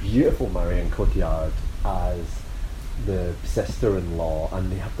got beautiful Marion Cotillard as the sister-in-law,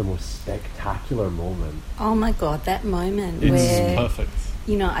 and they have the most spectacular moment. Oh my God, that moment it's where... perfect.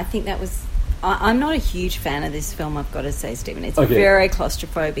 I think that was... I'm not a huge fan of this film, I've got to say, Stephen. It's very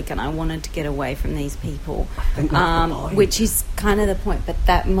claustrophobic, and I wanted to get away from these people, which is kind of the point. But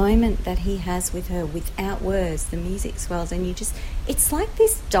that moment that he has with her, without words, the music swells, and it's like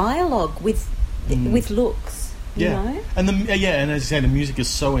this dialogue with looks, you know? And and as you say, the music is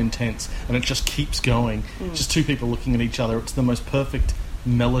so intense, and it just keeps going. Just two people looking at each other. It's the most perfect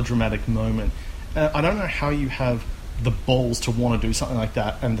melodramatic moment. I don't know how you have the balls to want to do something like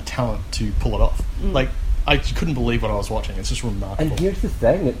that and the talent to pull it off. Like, I couldn't believe what I was watching. It's just remarkable. And here's the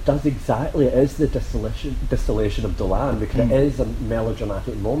thing, it is the distillation of Dolan, because it is a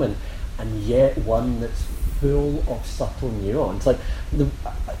melodramatic moment, and yet one that's full of subtle nuance. Like,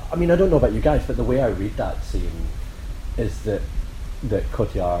 I don't know about you guys, but the way I read that scene is that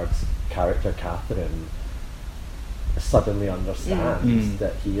Cotillard's character Catherine suddenly understands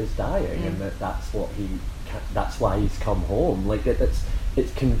that he is dying, and that's why he's come home. Like,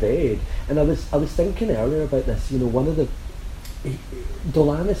 it's conveyed. And I was thinking earlier about this.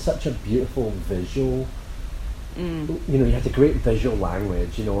 Dolan is such a beautiful visual. He has a great visual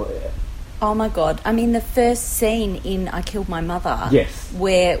language. Oh my God! I mean, the first scene in I Killed My Mother,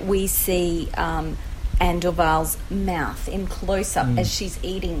 where we see Anne Dorval's mouth in close-up as she's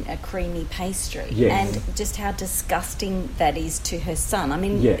eating a creamy pastry, and just how disgusting that is to her son. I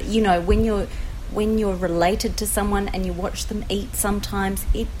mean, when you're related to someone and you watch them eat, sometimes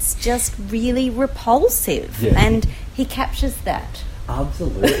it's just really repulsive, and he captures that.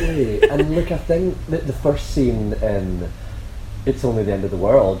 Absolutely. And look, I think that the first scene in it's only the end of the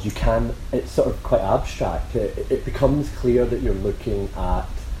world, it's sort of quite abstract. It becomes clear that you're looking at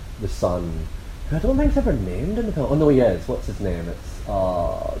the son, who I don't think's ever named in the film. Oh no, he is. What's his name? It's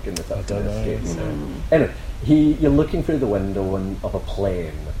goodness, I don't know. Anyway, you're looking through the window of a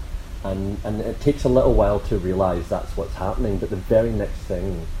plane, and it takes a little while to realise that's what's happening. But the very next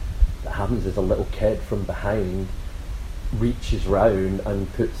thing that happens is a little kid from behind reaches round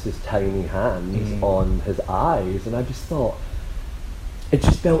and puts his tiny hands on his eyes, and I just thought it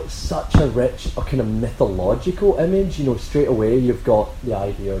just felt such a rich, a kind of mythological image. You know, straight away you've got the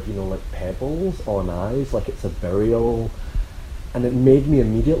idea of, you know, like pebbles on eyes, like it's a burial, and it made me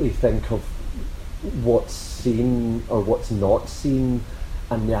immediately think of what's seen or what's not seen,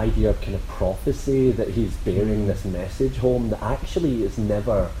 and the idea of kind of prophecy, that he's bearing this message home that actually is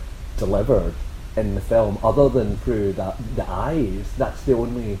never delivered in the film, other than through the eyes. That's the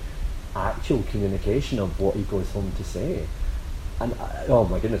only actual communication of what he goes home to say. And oh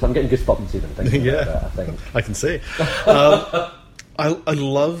my goodness, I'm getting goosebumps even thinking about it, I think. I can see. I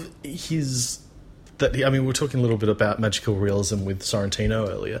love we were talking a little bit about magical realism with Sorrentino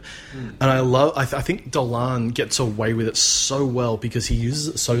earlier, and I think Dolan gets away with it so well because he uses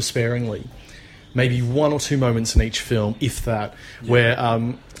it so sparingly. Maybe one or two moments in each film, if that, where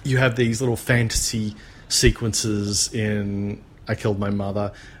you have these little fantasy sequences in I Killed My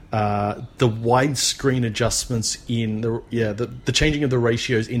Mother, the widescreen adjustments in the changing of the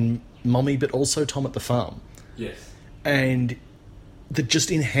ratios in Mummy, but also Tom at the Farm. Yes. And that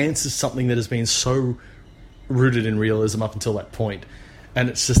just enhances something that has been so rooted in realism up until that point. And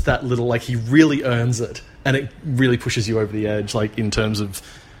it's just that little, like, he really earns it, and it really pushes you over the edge, like, in terms of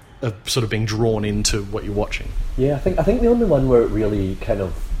sort of being drawn into what you're watching. Yeah, I think the only one where it really kind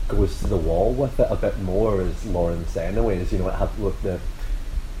of goes to the wall with it a bit more is Lawrence Anyways. You know, it had with them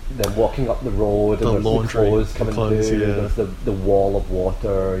walking up the road, and there's the clothes coming through, there's the wall of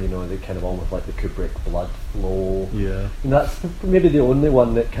water, you know, they kind of almost like the Kubrick blood flow. Yeah. And that's maybe the only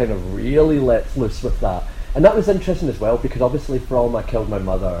one that kind of really lets loose with that. And that was interesting as well, because obviously from I Killed My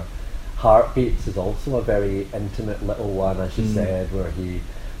Mother, Heartbeats is also a very intimate little one, as you said, where he,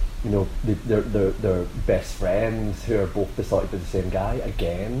 you know, they're best friends who are both besotted by the same guy.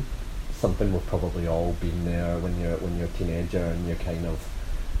 Again, something we've probably all been there when you're a teenager and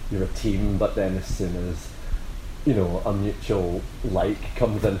you're a team, but then as soon as, you know, a mutual like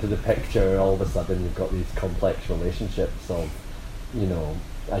comes into the picture, all of a sudden you've got these complex relationships of, you know,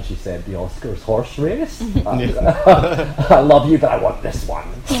 as you said, the Oscars horse race. I love you, but I want this one.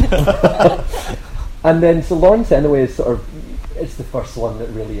 And then, so Lawrence Anyways it's the first one that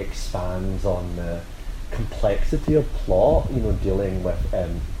really expands on the complexity of plot, you know, dealing with,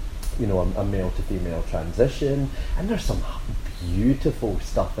 you know, a male to female transition, and there's some beautiful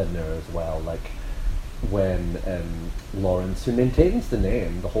stuff in there as well, like when Lawrence, who maintains the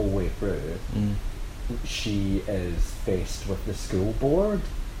name the whole way through, she is faced with the school board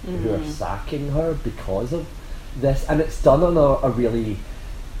who are sacking her because of this, and it's done on a really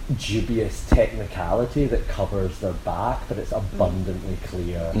dubious technicality that covers their back, but it's abundantly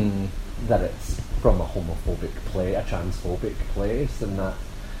clear that it's from a homophobic play, a transphobic place, and that,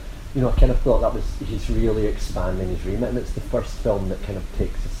 you know, I kind of thought he's really expanding his remit, and it's the first film that kind of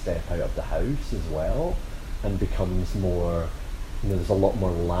takes a step out of the house as well, and becomes more, you know, there's a lot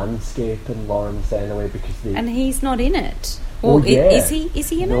more landscape in Lawrence anyway, because and he's not in it. Or is he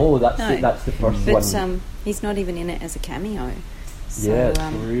in it? No, that's the first one. But he's not even in it as a cameo. So,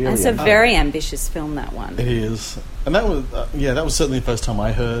 really it's a very ambitious film, that one. It is, and that was certainly the first time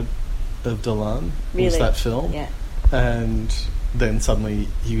I heard of Dolan. Really? Was that film? Yeah. And then suddenly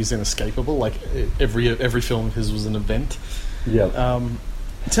he was inescapable. Like every film of his was an event. Yeah.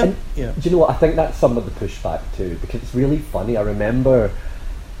 Do you know what? I think that's some of the pushback too, because it's really funny. I remember,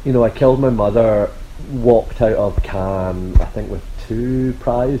 you know, I Killed My Mother walked out of Cannes, I think, with 2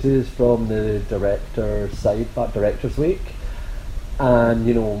 prizes from the Directors Week, and,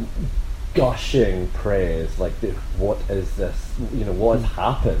 you know, gushing praise, like, what is this? You know, what has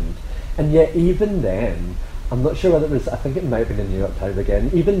happened? And yet, even then, I'm not sure whether it was, I think it might have been in the New York Times again,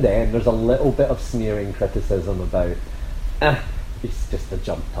 even then, there's a little bit of sneering criticism about, he's just a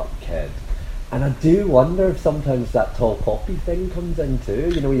jumped up kid. And I do wonder if sometimes that tall poppy thing comes in too.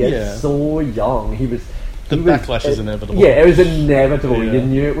 You know, he is so young. The backlash is inevitable. Yeah, it was inevitable. You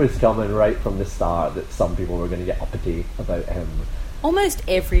knew it was coming right from the start, that some people were going to get uppity about him. Almost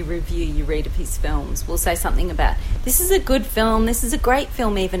every review you read of his films will say something about, this is a good film, this is a great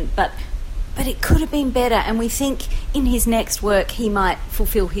film even, but it could have been better, and we think in his next work he might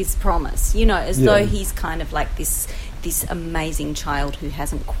fulfill his promise, you know, as though he's kind of like this amazing child who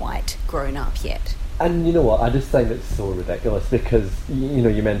hasn't quite grown up yet. And you know what? I just think it's so ridiculous because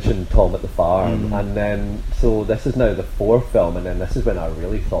you mentioned Tom at the farm, and then so this is now the fourth film, and then this is when I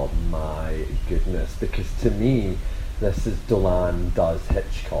really thought, my goodness, because to me, this is Dolan does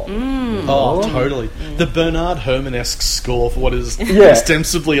Hitchcock. Oh, totally. The Bernard Herrmann-esque score for what is Yeah.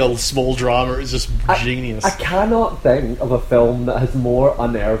 ostensibly a small drama is just genius. I cannot think of a film that has more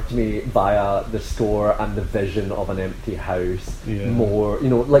unnerved me via the score and the vision of an empty house. Yeah. More,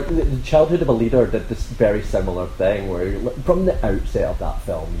 like the Childhood of a Leader did this very similar thing where from the outset of that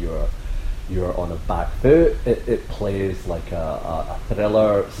film you're on a back foot. It plays like a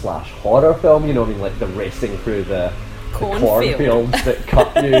thriller / horror film. Like the racing through the cornfields that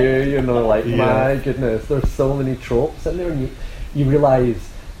cut you. My goodness, there's so many tropes in there, and you realise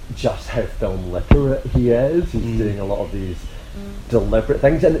just how film literate he is. He's doing a lot of these deliberate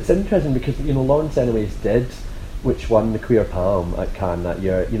things, and it's interesting because Lawrence anyways did, which won the Queer Palm at Cannes that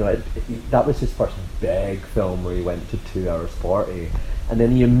year. That was his first big film where he went to 2 hours 40, and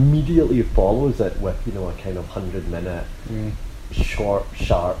then he immediately follows it with a kind of 100-minute short,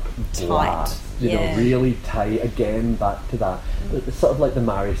 sharp blast. Really tight. Again, back to that. It's sort of like the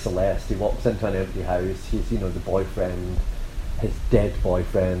Marie Celeste. He walks into an empty house. He's the boyfriend, his dead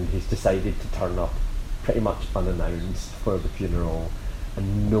boyfriend. He's decided to turn up pretty much unannounced for the funeral,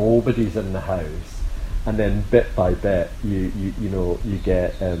 and nobody's in the house. And then bit by bit, you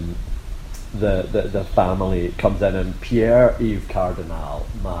get the family comes in, and Pierre-Yves Cardinal.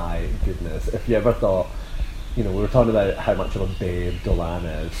 My goodness, if you ever thought, we were talking about how much of a babe Dolan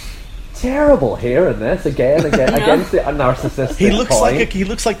is. Terrible hair in this again against the narcissistic. He looks point. he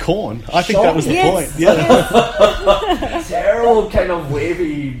looks like Korn. I think that was the point. Terrible kind of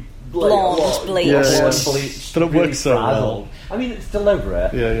wavy blonde bleach. Bleach, but it works so well. I mean, it's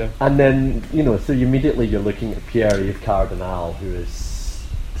deliberate. Yeah. And then so immediately you're looking at Pierre-Yves Cardinal, who is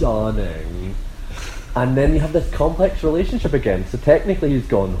stunning, and then you have this complex relationship again. So technically, he's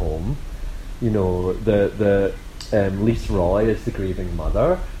gone home. The Lise Roy is the grieving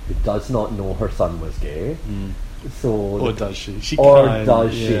mother who does not know her son was gay. So or does she?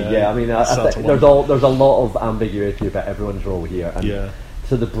 Yeah. I mean, I think there's a lot of ambiguity about everyone's role here. And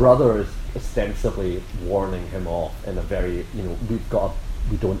so the brother is ostensibly warning him off in a very,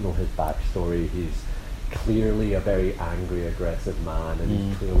 we don't know his backstory. He's clearly a very angry, aggressive man, and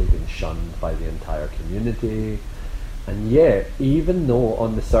he's clearly been shunned by the entire community. And yet, even though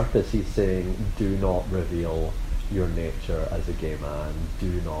on the surface he's saying, do not reveal your nature as a gay man,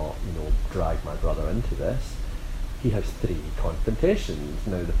 do not, drag my brother into this, he has 3 confrontations.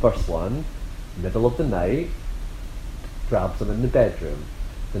 Now, the first one, middle of the night, grabs him in the bedroom.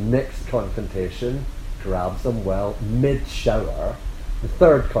 The next confrontation, grabs him mid-shower. The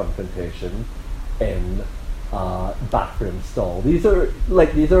third confrontation, in a bathroom stall. These are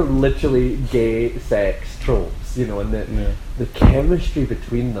literally gay sex tropes, and the chemistry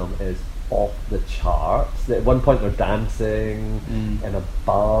between them is off the charts. At one point they're dancing in a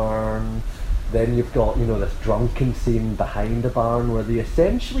barn. Then you've got this drunken scene behind a barn where they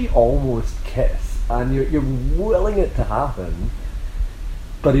essentially almost kiss, and you're willing it to happen,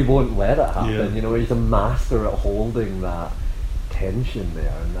 but he won't let it happen. He's a master at holding that tension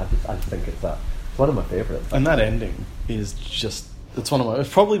there, and I just think it's one of my favourites. And that ending is just, it's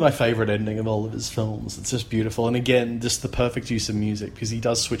probably my favourite ending of all of his films. It's just beautiful, and again, just the perfect use of music, because he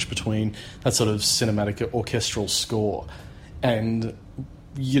does switch between that sort of cinematic orchestral score and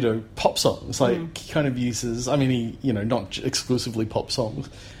pop songs. He kind of uses, he not exclusively pop songs,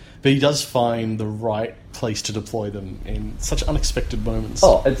 but he does find the right place to deploy them in such unexpected moments.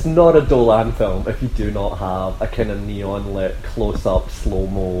 Oh, it's not a Dolan film if you do not have a kind of neon lit close-up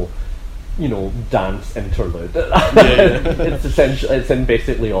slow-mo dance interlude. It's essentially, it's in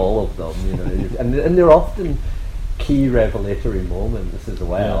basically all of them, and they're often key revelatory moments as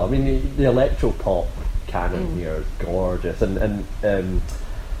well. I mean, the electro pop canon here is gorgeous, and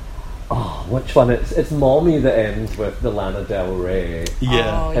which one? It's Mommy that ends with the Lana Del Rey,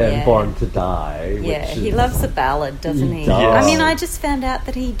 Born to Die. He loves a ballad, doesn't he? Does. I mean, I just found out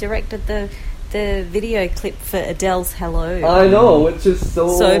that he directed the video clip for Adele's Hello. I know, which is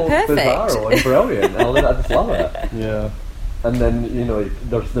so perfect. bizarre and brilliant. I just love it. Yeah. And then,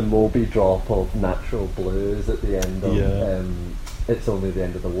 there's the Moby drop of Natural Blues at the end of It's Only the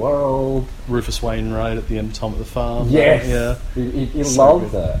End of the World. Rufus Wainwright at the end of Tom at the Farm. Yes! Yeah. He So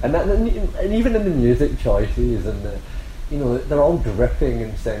loves good. it. And even in the music choices and they're all dripping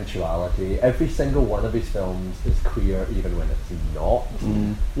in sensuality. Every single one of his films is queer, even when it's not.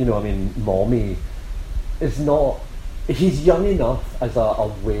 Mommy is not. He's young enough as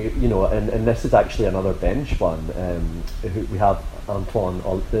a way, and this is actually another bench one. We have Antoine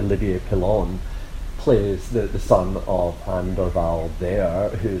Olivier Pilon plays the son of Anne Dorval there,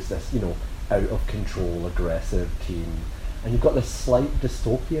 who's this, out of control, aggressive teen. And you've got this slight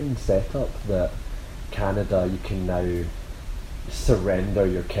dystopian setup that Canada, you can now surrender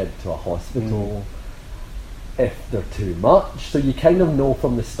your kid to a hospital if they're too much. So you kind of know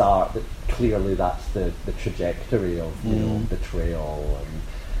from the start that clearly that's the trajectory of betrayal,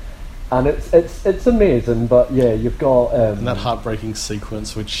 and it's amazing. But yeah, you've got and that heartbreaking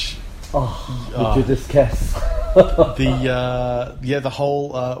sequence, which the Judas kiss, the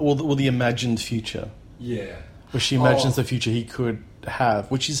whole the imagined future. Yeah. Where she imagines the future he could have,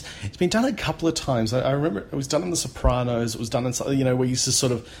 it's been done a couple of times. I remember it was done in The Sopranos. It was done in something, where you used to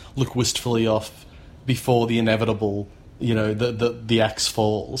sort of look wistfully off before the inevitable, the axe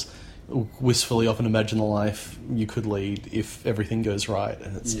falls, wistfully off and imagine the life you could lead if everything goes right,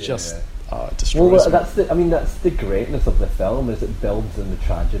 and it's just it destroys. Well, that's the greatness of the film, is it builds in the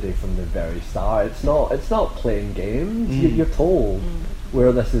tragedy from the very start. It's not playing games. You're told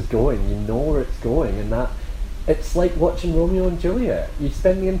where this is going. You know where it's going, and that. It's like watching Romeo and Juliet. You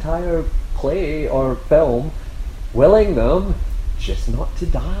spend the entire play or film willing them just not to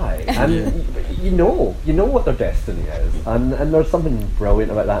die, and you know what their destiny is, and there's something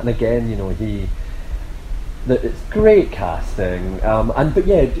brilliant about that. And again, it's great casting, but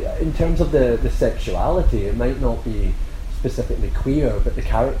in terms of the sexuality, it might not be specifically queer, but the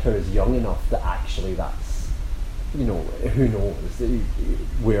character is young enough that actually that's, who knows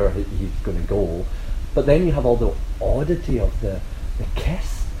where he's going to go. But then you have all the oddity of the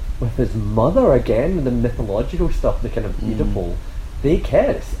kiss with his mother again, the mythological stuff, the kind of Oedipal. They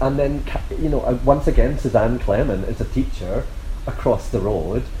kiss, and then once again, Suzanne Clement is a teacher across the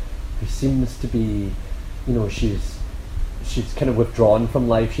road who seems to be, she's kind of withdrawn from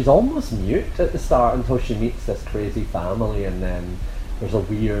life. She's almost mute at the start until she meets this crazy family, and then there's a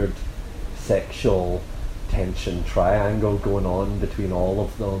weird sexual tension triangle going on between all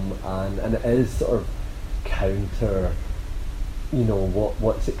of them, and it is sort of counter,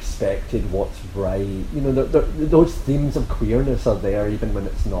 what's expected, what's right. Those themes of queerness are there even when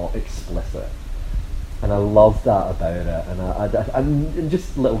it's not explicit, and I love that about it. And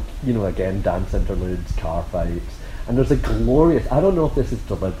just little, again, dance interludes, car fights, and there's a glorious, I don't know if this is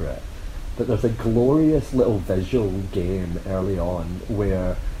deliberate, but there's a glorious little visual game early on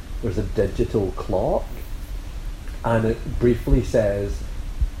where there's a digital clock, and it briefly says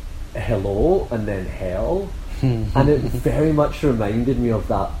hello and then hell, and it very much reminded me of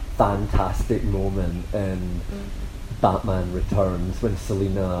that fantastic moment in Batman Returns when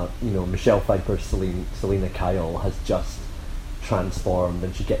Selina, Michelle Pfeiffer's Selina Kyle has just transformed,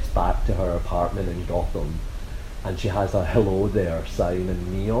 and she gets back to her apartment in Gotham, and she has a hello there sign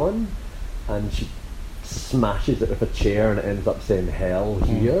in neon, and she smashes it with a chair and it ends up saying hell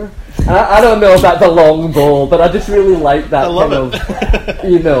here. I don't know if that's a long bowl, but I just really like that kind of,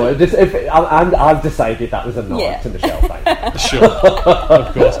 I've decided that was a nod to Michelle Pfeiffer. Sure,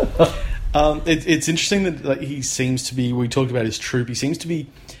 of course. It's interesting that he seems to be, we talked about his troupe, he seems to be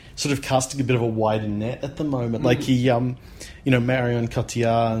sort of casting a bit of a wider net at the moment. Like he, Marion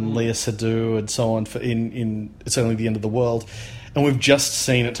Cotillard and Léa Seydoux and so on in It's Only the End of the World. And we've just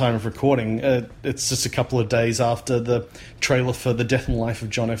seen, at time of recording, it's just a couple of days after the trailer for The Death and Life of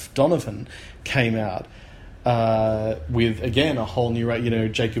John F. Donovan came out, with, again, a whole new,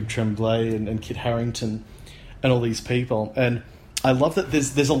 Jacob Tremblay and Kit Harington and all these people. And I love that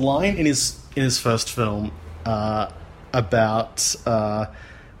there's a line in his first film about...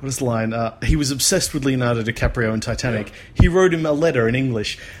 what is the line? He was obsessed with Leonardo DiCaprio in Titanic. Yeah. He wrote him a letter in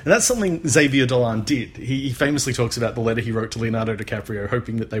English. And that's something Xavier Dolan did. He famously talks about the letter he wrote to Leonardo DiCaprio,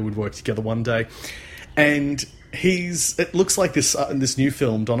 hoping that they would work together one day. And it looks like this new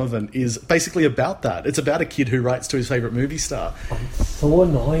film, Donovan, is basically about that. It's about a kid who writes to his favourite movie star. I'm so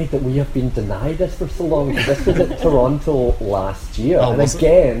annoyed that we have been denied this for so long. This was at Toronto last year. And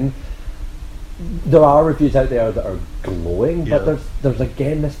again... there are reviews out there that are glowing, but there's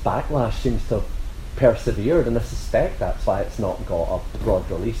again this backlash seems to have persevered, and I suspect that's why it's not got a broad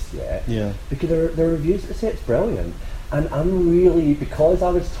release yet. Yeah, because there are reviews that say it's brilliant, and I'm really, because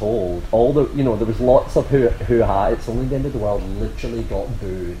I was told there was lots of who had It's Only the End of the World literally got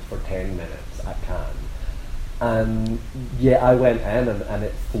booed for 10 minutes at Cannes, and I went in and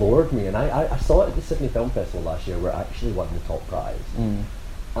it floored me, and I saw it at the Sydney Film Festival last year where it actually won the top prize.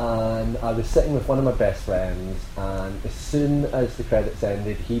 And I was sitting with one of my best friends, and as soon as the credits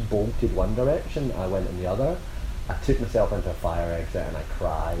ended, he bolted one direction, I went in the other. I took myself into a fire exit and I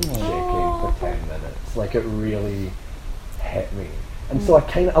cried, shaking for 10 minutes. Like, it really hit me. And so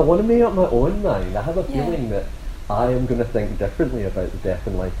I want to make up my own mind. I have a feeling that I am going to think differently about the death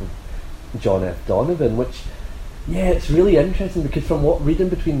and life of John F. Donovan, which, yeah, it's really interesting because from reading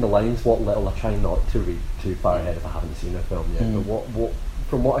between the lines, what little I try not to read too far ahead if I haven't seen a film yet, but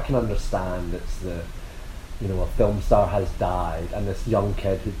from what I can understand, it's a film star has died, and this young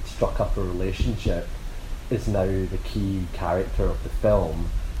kid who struck up a relationship is now the key character of the film,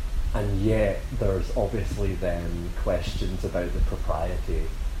 and yet there's obviously then questions about the propriety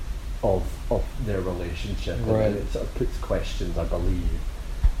of their relationship, right. And it sort of puts questions, I believe,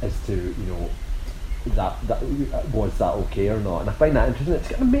 as to that was that okay or not, and I find that interesting. It's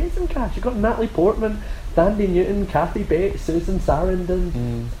got an amazing cast. You've got Natalie Portman, Thandie Newton, Kathy Bates, Susan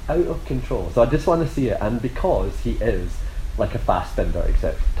Sarandon. Out of control. So I just want to see it, and because he is like a Fassbinder,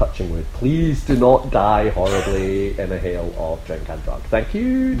 except touching wood, please do not die horribly in a hail of drink and drug. Thank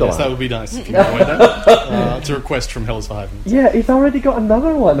you, Dawn. Yes, that would be nice if you could avoid that. It's a request from Hell's Hive. Yeah, he's already got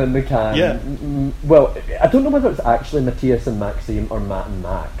another one in the can. Yeah. Well, I don't know whether it's actually Matthias and Maxime or Matt and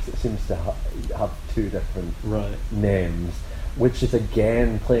Max. It seems to have two different names, which is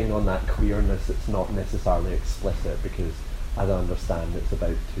again playing on that queerness that's not necessarily explicit, because as I understand it's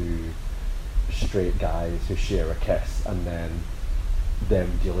about two straight guys who share a kiss and then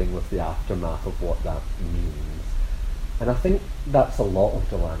them dealing with the aftermath of what that means. And I think that's a lot of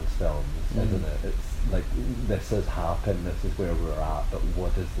Delan's films, isn't it? It's like, this has happened, this is where we're at, but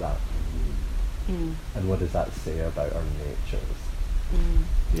what does that mean? And what does that say about our natures?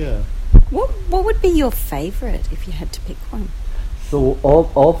 Yeah. What would be your favourite if you had to pick one? So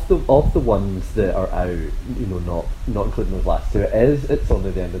of the ones that are out, not including those last two, It's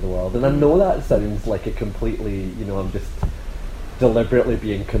Only the End of the World, and I know that sounds like a completely, I'm just deliberately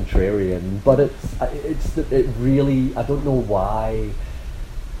being contrarian, but it really, I don't know why.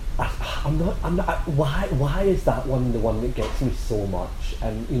 I'm not. Why is that one the one that gets me so much?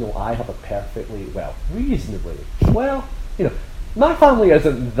 And I have a reasonably my family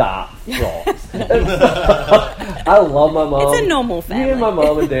isn't that fraught. I love my mum. It's a normal family. Me and my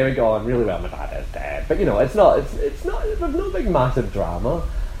mum and David go on really well. My dad is dead, but it's not. There's no big massive drama,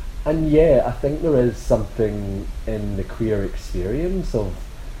 and yeah, I think there is something in the queer experience of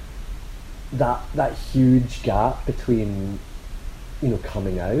that huge gap between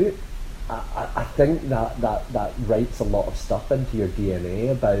coming out. I think that writes a lot of stuff into your DNA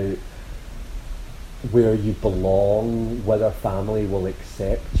about where you belong, whether family will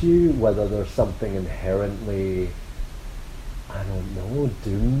accept you, whether there's something inherently, I don't know,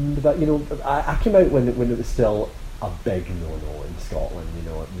 doomed about. I came out when it was still a big no-no in Scotland.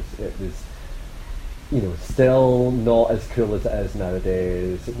 It was still not as cool as it is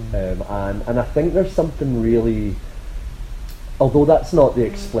nowadays, and I think there's something really, although that's not the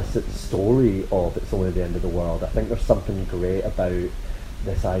explicit story of It's Only the End of the World, I think there's something great about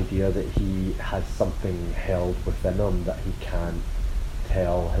this idea that he has something held within him that he can't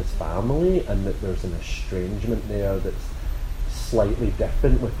tell his family, and that there's an estrangement there that's slightly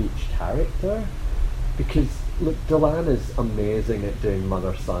different with each character. Because look, Delan is amazing at doing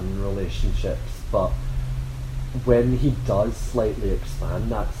mother-son relationships, but when he does slightly expand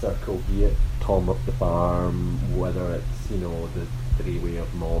that circle, be it Tom up the farm, whether it's the three-way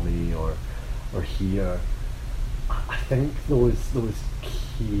of mommy or here, I think those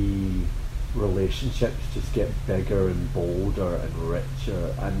key relationships just get bigger and bolder and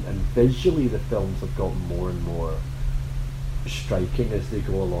richer, and visually the films have got more and more striking as they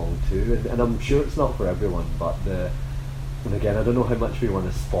go along too, and I'm sure it's not for everyone, but and again, I don't know how much we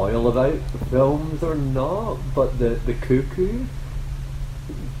want to spoil about the films or not, but the cuckoo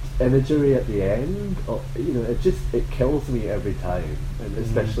imagery at the end, it kills me every time, and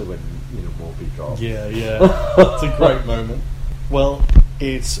especially when Moby drops. Yeah, it's a great moment. Well,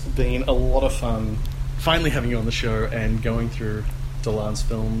 it's been a lot of fun finally having you on the show and going through Delan's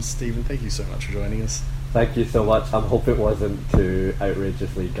films. Stephen, thank you so much for joining us. Thank you so much. I hope it wasn't too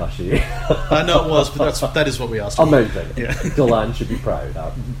outrageously gushy. No, it was, but that is what we asked for. Amazing. Yeah. Delan should be proud.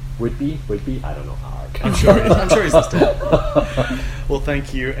 Would be, I don't know. I'm sure he's listening. Well,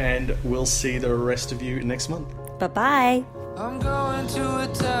 thank you, and we'll see the rest of you next month. Bye-bye. I'm going to a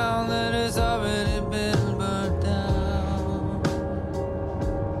town that has already been burnt down.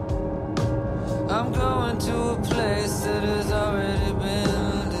 I'm going to a place that has already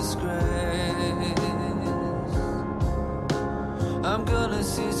been disgraced. I'm gonna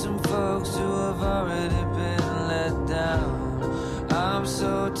see some folks who have already been let down. I'm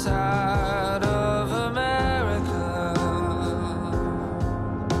so tired